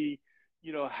only,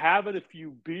 having a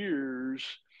few beers,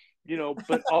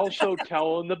 but also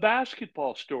telling the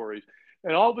basketball stories.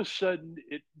 And all of a sudden,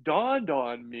 it dawned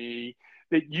on me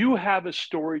that you have a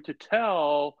story to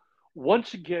tell,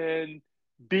 once again,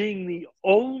 being the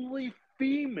only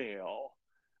female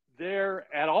there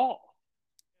at all.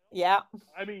 Yeah.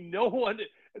 I mean, no one.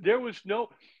 There was no.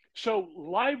 So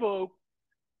Live Oak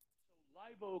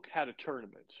had a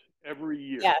tournament every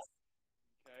year. Yes.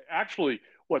 Okay? Actually,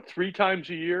 what, 3 times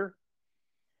a year,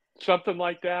 something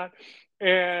like that.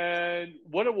 And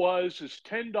what it was is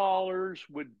 $10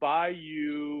 would buy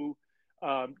you.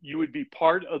 You would be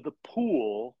part of the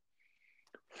pool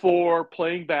for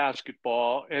playing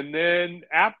basketball, and then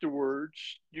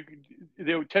afterwards,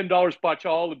 they would $10 bought you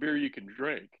all the beer you can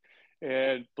drink.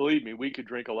 And believe me, we could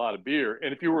drink a lot of beer.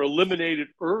 And if you were eliminated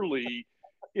early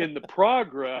in the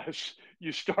progress,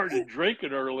 you started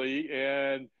drinking early.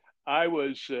 And I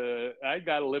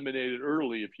got eliminated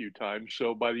early a few times.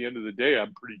 So by the end of the day,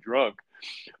 I'm pretty drunk.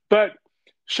 But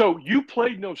so you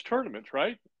played in those tournaments,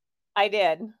 right? I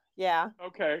did. Yeah.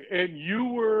 Okay,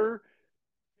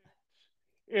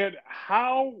 and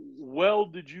how well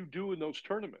did you do in those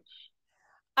tournaments?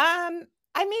 I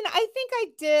mean, I think I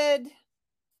did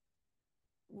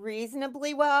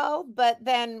reasonably well, but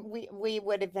then we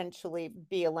would eventually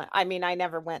be I mean, I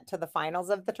never went to the finals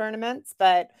of the tournaments,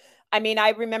 but I mean, I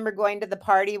remember going to the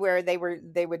party where they were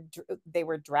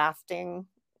drafting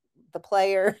the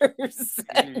players.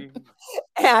 Mm-hmm.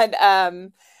 And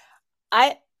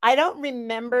I don't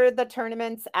remember the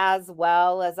tournaments as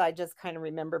well, as I just kind of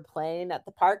remember playing at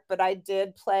the park, but I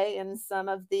did play in some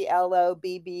of the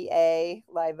LOBBA,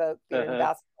 Live Oak Beer and Uh-huh.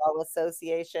 Basketball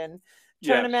Association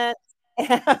Yes. tournaments.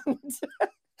 And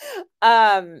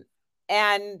um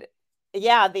and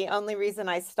yeah, the only reason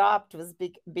I stopped was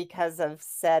because of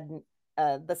said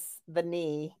the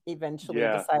knee eventually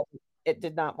Yeah. decided it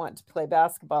did not want to play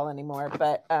basketball anymore,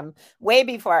 but way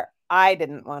before I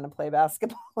didn't want to play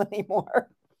basketball anymore.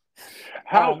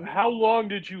 How Um, how long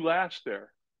did you last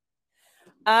there?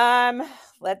 um,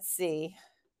 let's see.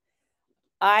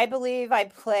 I believe I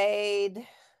played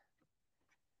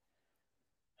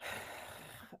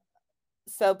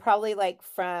so probably like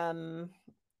from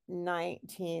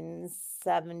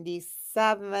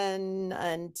 1977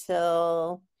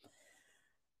 until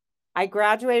I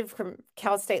graduated from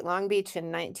Cal State Long Beach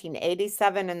in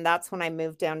 1987, and that's when I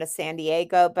moved down to San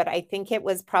Diego. But I think it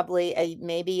was probably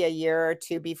maybe a year or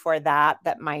two before that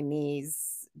that my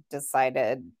knees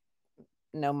decided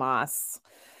no mas.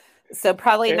 So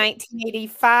probably And,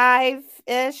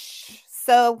 1985-ish.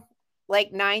 So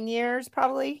like 9 years,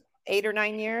 probably 8 or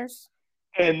 9 years.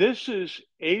 and this is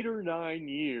 8 or 9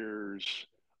 years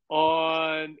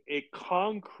on a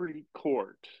concrete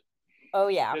court. Oh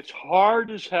yeah. It's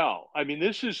hard as hell. I mean,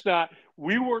 this is not,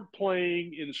 we weren't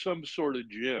playing in some sort of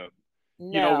gym,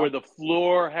 where No. the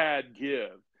floor had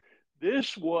give.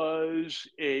 This was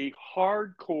a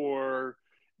hardcore,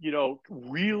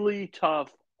 really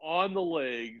tough on the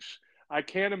legs. I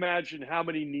can't imagine how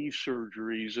many knee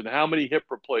surgeries and how many hip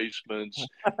replacements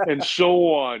and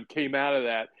so on came out of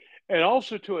that. And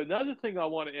also, to another thing I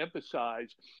want to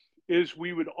emphasize is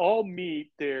we would all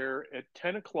meet there at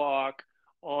 10 o'clock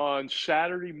on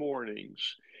Saturday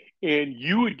mornings, and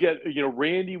you would get,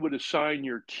 Randy would assign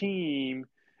your team,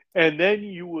 and then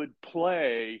you would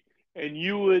play, and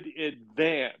you would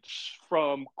advance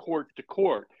from court to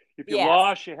court. If you Yes.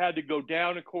 lost, you had to go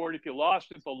down a court. If you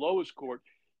lost at the lowest court,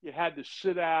 you had to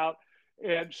sit out.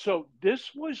 And so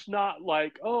this was not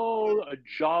like, oh, a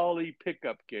jolly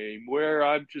pickup game where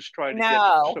I'm just trying to get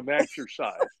No. some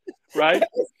exercise, right?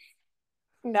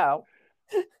 No.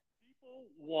 People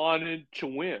wanted to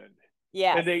win, and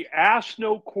Yes. they asked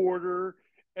no quarter,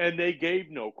 and they gave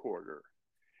no quarter.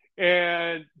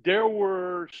 And there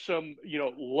were some,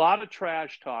 a lot of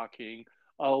trash talking,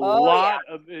 a Oh yeah. lot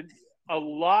of a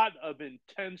lot of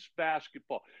intense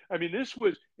basketball. I mean, this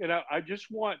was, and I just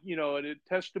want, a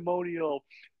testimonial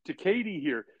to Katie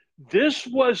here. This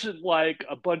wasn't like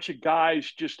a bunch of guys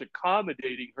just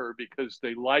accommodating her because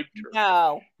they liked her.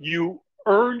 No. You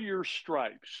earned your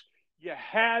stripes. You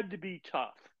had to be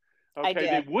tough. I Okay,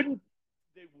 did. they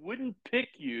wouldn't pick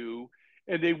you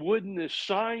and they wouldn't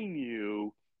assign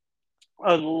you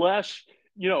unless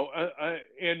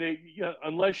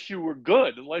unless you were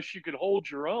good, unless you could hold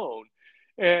your own,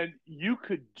 and you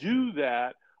could do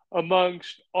that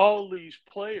amongst all these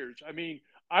players. I mean,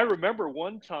 I remember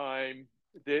one time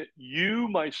that you,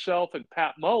 myself, and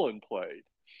Pat Mullen played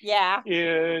Yeah.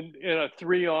 in a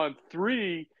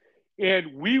 3-on-3,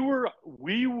 and we were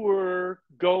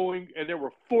going, and there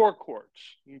were four courts,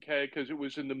 okay, because it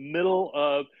was in the middle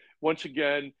of, once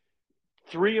again,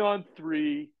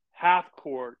 3-on-3, half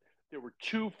court. There were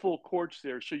two full courts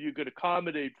there, so you could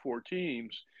accommodate four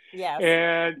teams. Yes.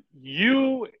 And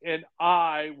you and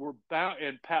I were bound,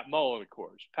 and Pat Mullen, of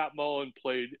course. Pat Mullen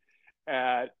played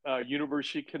at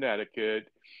University of Connecticut.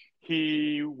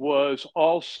 He was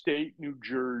all state New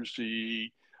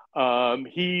Jersey.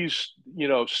 He's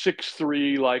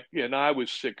 6'3", like, and I was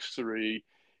 6'3",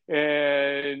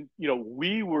 and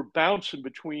we were bouncing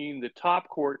between the top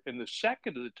court and the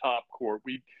second to the top court.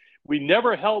 We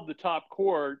never held the top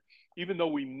court, even though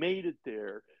we made it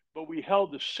there, but we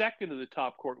held the second to the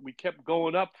top court. We kept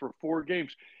going up for 4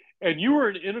 games, and you were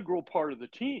an integral part of the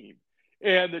team.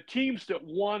 And the teams that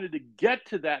wanted to get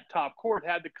to that top court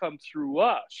had to come through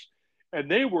us.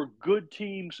 And they were good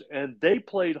teams, and they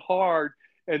played hard,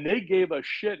 and they gave us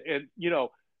shit. And,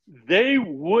 they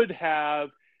would have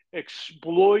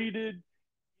exploited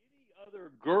any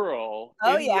other girl,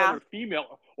 Oh, any yeah. other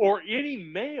female, or any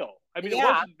male. I mean, it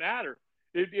Yeah, wasn't matter.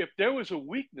 If there was a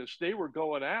weakness, they were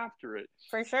going after it.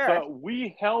 for sure. But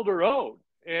we held our own,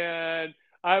 and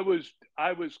I was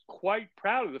quite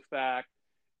proud of the fact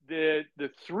that the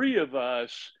three of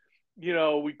us,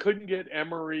 we couldn't get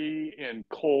Emery and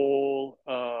Cole,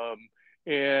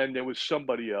 and there was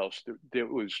somebody else that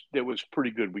was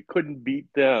pretty good. We couldn't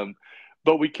beat them,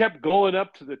 but we kept going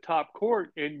up to the top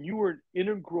court, and you were an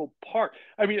integral part.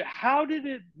 I mean, how did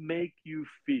it make you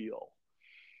feel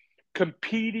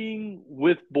competing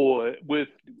with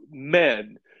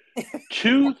men,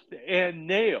 tooth and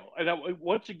nail? And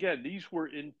once again, these were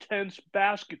intense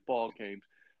basketball games.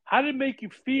 How did it make you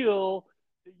feel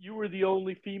that you were the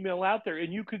only female out there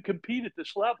and you could compete at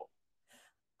this level?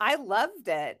 I loved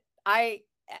it. I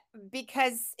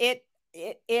because it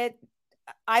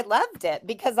I loved it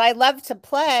because I love to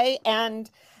play, and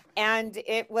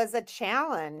it was a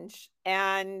challenge,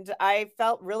 and I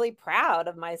felt really proud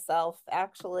of myself,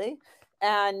 actually.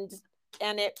 And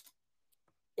it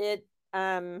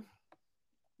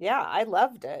yeah, I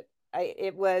loved it.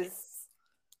 I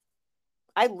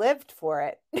lived for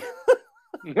it. I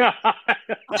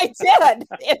did.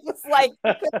 It was like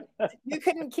you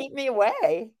couldn't keep me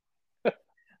away.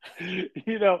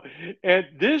 you know, and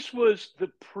this was the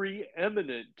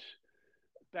preeminent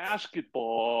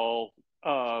basketball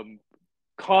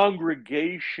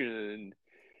congregation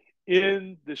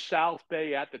in the South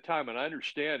Bay at the time, and I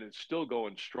understand it's still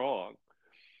going strong.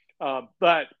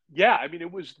 But yeah, I mean,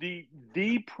 it was the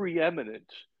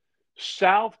preeminent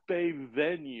South Bay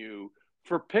venue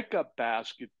for pickup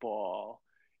basketball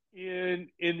in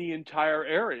the entire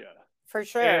area. For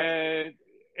sure.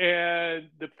 And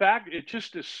the fact, it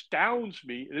just astounds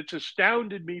me, and it's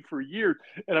astounded me for years.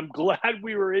 And I'm glad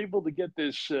we were able to get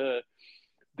this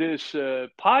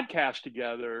podcast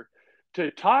together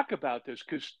to talk about this,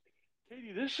 because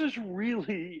Katie, this is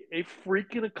really a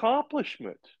freaking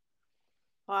accomplishment.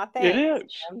 Aw, It thanks,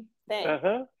 is. Jim. Thanks.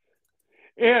 Uh-huh.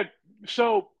 And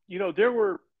so, there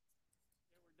were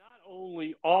not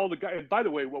only all the guys, and by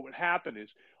the way, what would happen is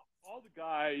all the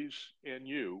guys and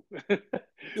you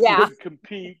Yeah. would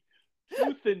compete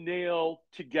tooth and nail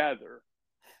together.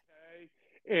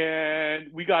 Okay.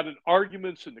 And we got in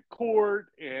arguments in the court,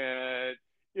 and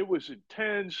it was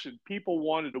intense, and people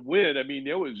wanted to win. I mean,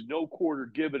 there was no quarter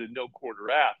given and no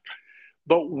quarter asked.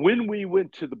 But when we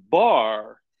went to the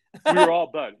bar, we were all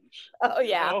buddies. Oh, You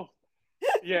yeah. know?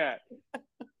 Yeah.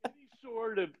 Any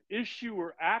sort of issue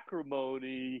or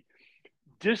acrimony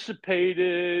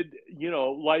dissipated,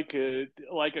 like a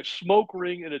smoke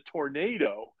ring in a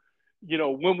tornado.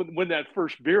 When that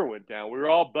first beer went down, we were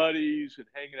all buddies and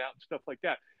hanging out and stuff like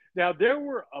that. Now there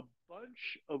were a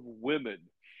bunch of women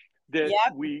that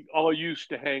Yep. we all used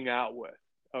to hang out with.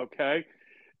 Okay.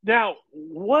 Now,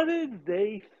 what did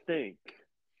they think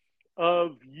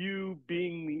of you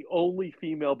being the only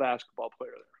female basketball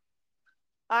player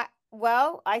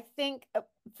I think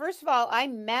first of all, I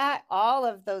met all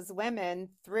of those women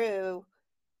through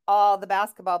all the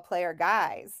basketball player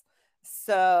guys.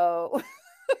 So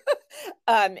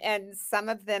and some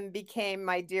of them became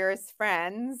my dearest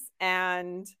friends,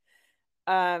 um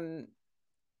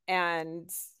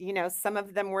some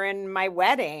of them were in my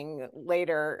wedding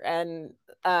later, and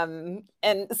there?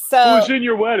 Who so was in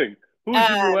your wedding? Who was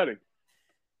in your uh wedding?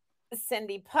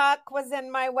 Cindy Puck was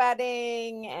in my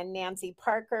wedding, and Nancy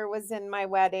Parker was in my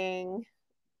wedding.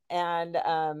 And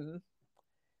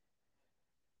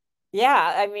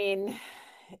yeah, I mean,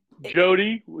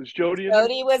 Jody was Jody in there?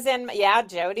 Jody was in, yeah,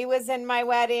 Jody was in my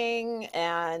wedding,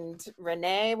 and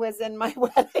Renee was in my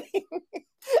wedding.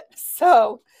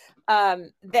 So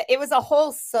it was a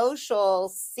whole social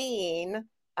scene,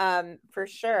 for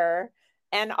sure.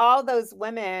 And all those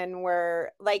women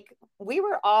were like, we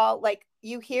were all like,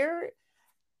 or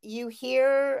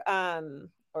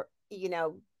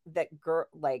that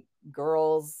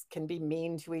girls can be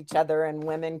mean to each other and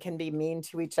women can be mean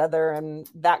to each other and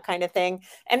that kind of thing,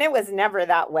 and it was never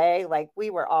that way. Like,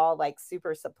 we were all like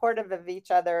super supportive of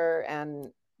each other and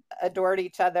adored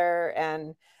each other,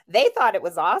 and they thought it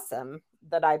was awesome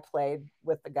that I played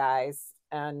with the guys.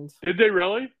 And Did they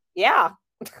really? yeah,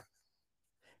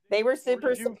 they were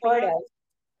super Supported you for that?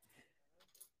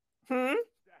 supportive. Hmm?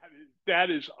 That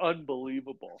is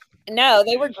unbelievable. No,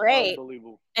 they It were is great.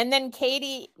 unbelievable. And then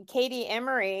Katy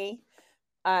Emery,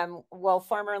 well,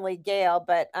 formerly Gail,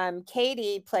 but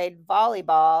Katy played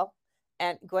volleyball.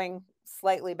 And going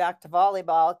slightly back to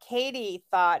volleyball, Katy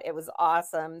thought it was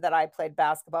awesome that I played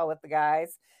basketball with the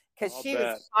guys because I'll she bet.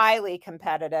 was highly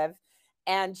competitive.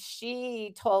 And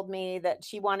she told me that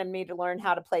she wanted me to learn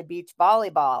how to play beach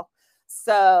volleyball.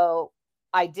 So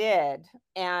I did.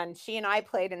 And she and I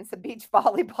played in some beach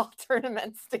volleyball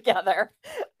tournaments together.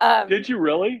 Did you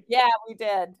really? Yeah, we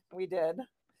did. We did.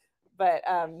 But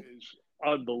It's a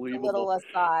little unbelievable.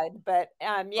 aside, but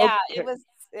yeah, Okay.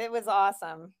 it was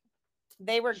awesome.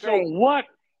 They were So great.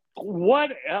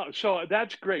 what else? So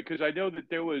that's great because I know that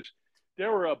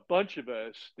there were a bunch of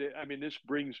us. I mean, this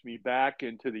brings me back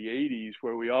into the '80s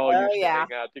where we all Oh used to yeah.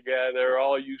 hang out together,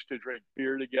 all used to drink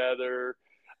beer together.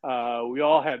 We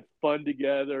all had fun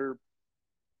together.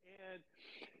 And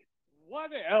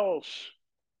what else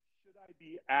should I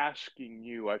be asking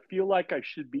you? I feel like I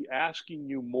should be asking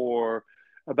you more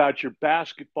about your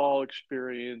basketball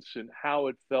experience and how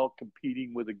it felt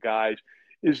competing with the guys.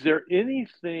 Is there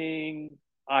anything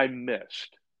I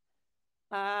missed?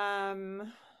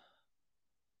 Um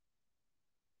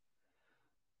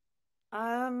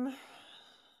um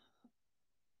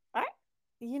I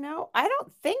I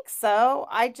don't think so.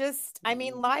 I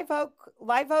mean, Mhm.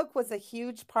 Live Oak was a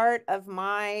huge part of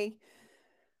my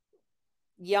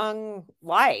young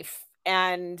life,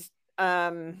 and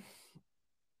um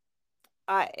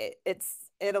I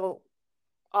it's it'll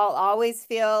I'll always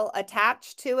feel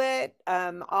attached to it.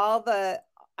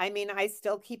 I mean, I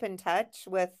still keep in touch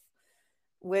with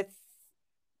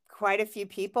quite a few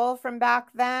people from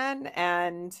back then,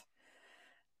 and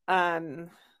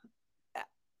um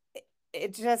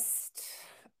it just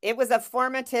it was a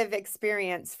formative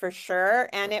experience for sure.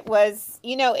 And it was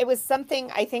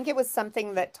something, I think it was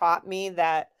something that taught me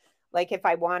that, like, if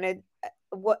I wanted,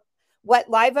 what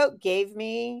Live Oak gave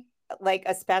me, like,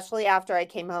 especially after I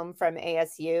came home from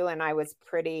ASU and I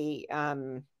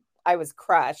was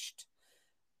crushed.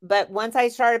 But once I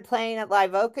started playing at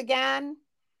Live Oak again,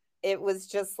 it was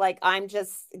just like,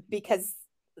 because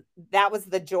that was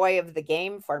the joy of the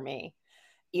game for me.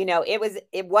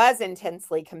 It was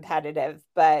intensely competitive,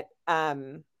 but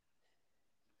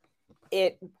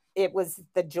it it was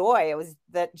the joy. It was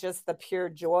that just the pure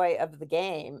joy of the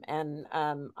game. And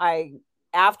I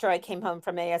after I came home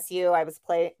from ASU, I was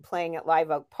playing at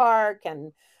Live Oak Park,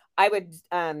 and I would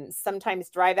sometimes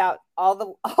drive out all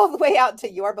the way out to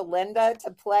Yorba Linda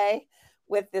to play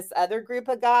with this other group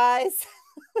of guys.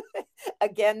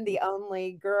 Again, the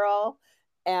only girl.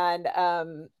 And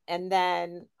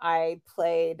then I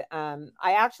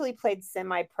actually played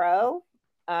semi-pro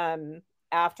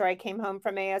after I came home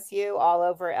from ASU, all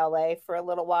over LA for a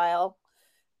little while.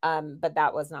 But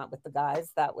that was not with the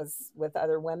guys, that was with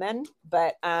other women.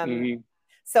 But Mhm.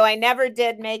 so I never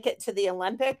did make it to the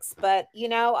Olympics, but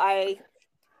I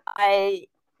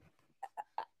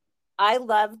I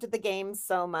loved the game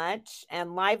so much,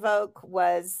 and Live Oak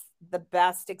was the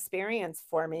best experience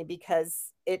for me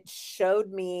because it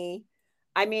showed me.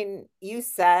 I mean, you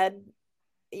said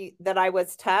that I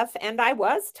was tough, and I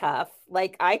was tough.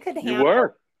 Like, I could You handle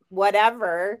were.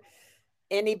 whatever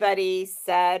anybody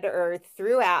said or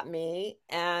threw at me.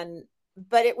 And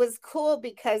but it was cool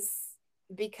because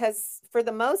for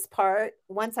the most part,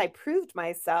 once I proved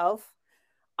myself,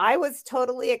 I was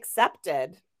totally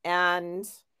accepted. And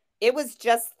it was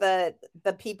just the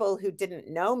people who didn't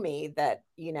know me that,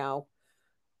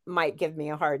 might give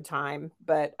me a hard time.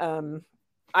 But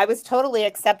I was totally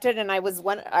accepted, and I was,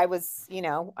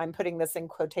 I'm putting this in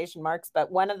quotation marks,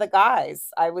 but one of the guys.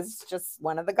 I was just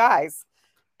one of the guys.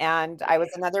 And I was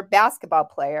another basketball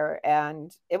player,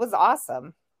 and it was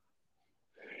awesome.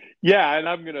 Yeah, and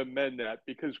I'm going to amend that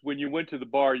because when you went to the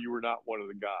bar, you were not one of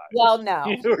the Well, guys. no.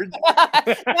 You were... No.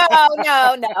 But no,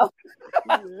 on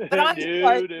the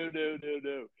course,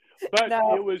 no. But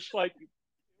no. it was like,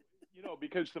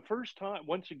 because the first time,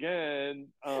 once again,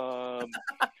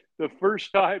 the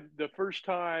first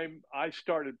time I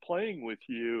started playing with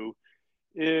you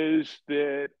is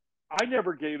that I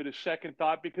never gave it a second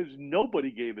thought because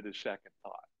nobody gave it a second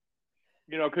thought.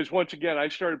 Because once again, I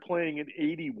started playing in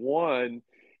 '81,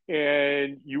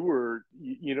 and you were,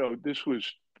 this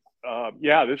was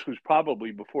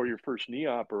probably before your first knee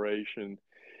operation,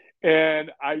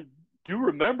 and I do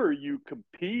remember you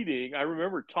competing. I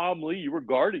remember Tom Lee, you were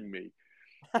guarding me,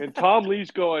 and Tom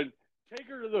Lee's going, "Take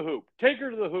her to the hoop, take her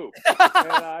to the hoop,"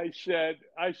 and I said,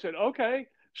 okay.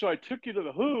 So I took you to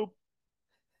the hoop.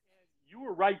 You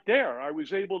were right there. I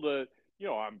was able to,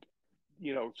 I'm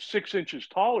 6 inches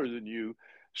taller than you.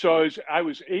 So I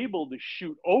was able to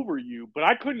shoot over you, but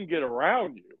I couldn't get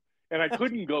around you and I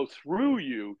couldn't go through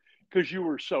you because you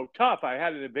were so tough. I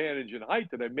had an advantage in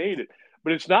height that I made it.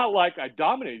 But it's not like I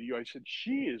dominated you. I said,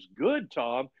 "She is good,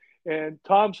 Tom." And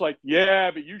Tom's like,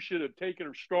 "Yeah, but you should have taken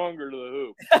her stronger to the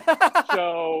hoop."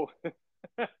 So,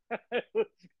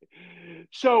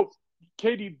 so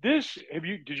Katy, did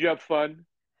you have fun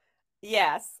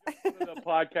Yes. with the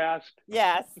podcast?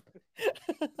 Yes.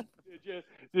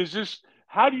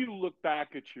 How do you look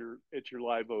back at your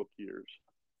Live Oak years?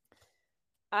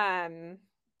 Um,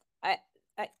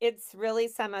 it's really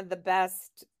some of the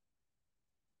best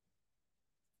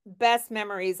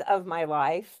memories of my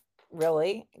life,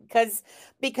 really, because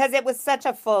it was such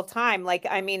a full time. Like,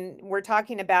 I mean, we're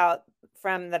talking about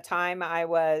from the time I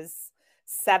was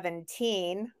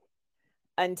 17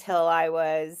 until I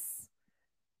was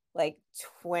like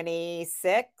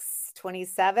 26,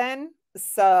 27.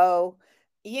 So,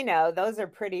 those are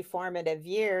pretty formative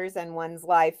years in one's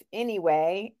life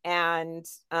anyway. And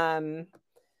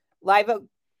Live Oak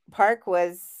Park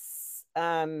was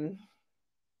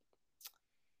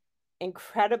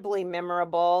incredibly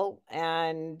memorable,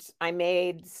 and I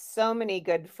made so many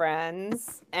good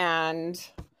friends, and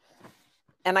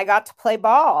I got to play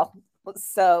ball.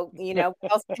 So, what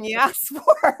else can you ask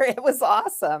for? It was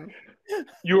awesome.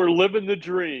 You were living the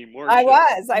dream, weren't I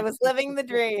you? was living the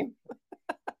dream.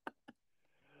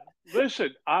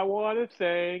 Listen, I want to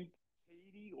thank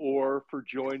Katy Orr for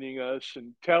joining us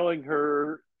and telling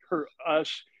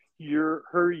us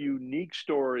her unique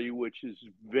story, which is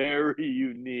very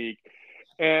unique.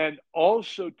 And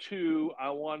also, too, I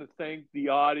want to thank the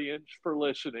audience for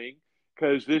listening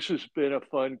because this has been a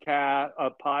fun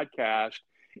podcast.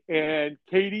 And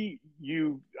Katy,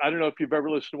 I don't know if you've ever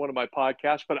listened to one of my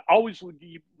podcasts, but I always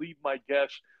leave my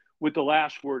guests with the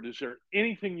last word. Is there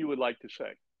anything you would like to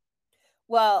say?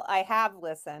 Well, I have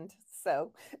listened,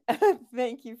 so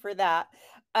thank you for that.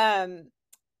 Um,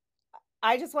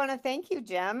 I just want to thank you,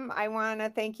 Jim. I want to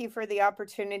thank you for the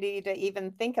opportunity to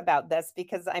even think about this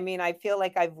because I mean, I feel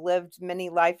like I've lived many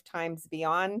lifetimes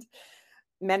beyond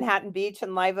Manhattan Beach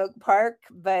and Live Oak Park,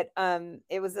 but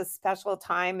it was a special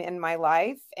time in my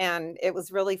life, and it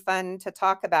was really fun to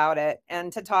talk about it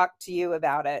and to talk to you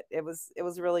about it. It was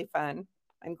really fun.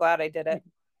 I'm glad I did it.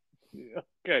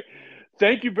 Okay.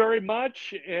 Thank you very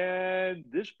much. And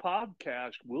this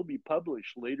podcast will be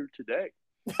published later today.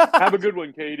 Have a good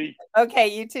one, Katy. Okay,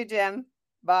 you too, Jim.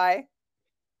 Bye.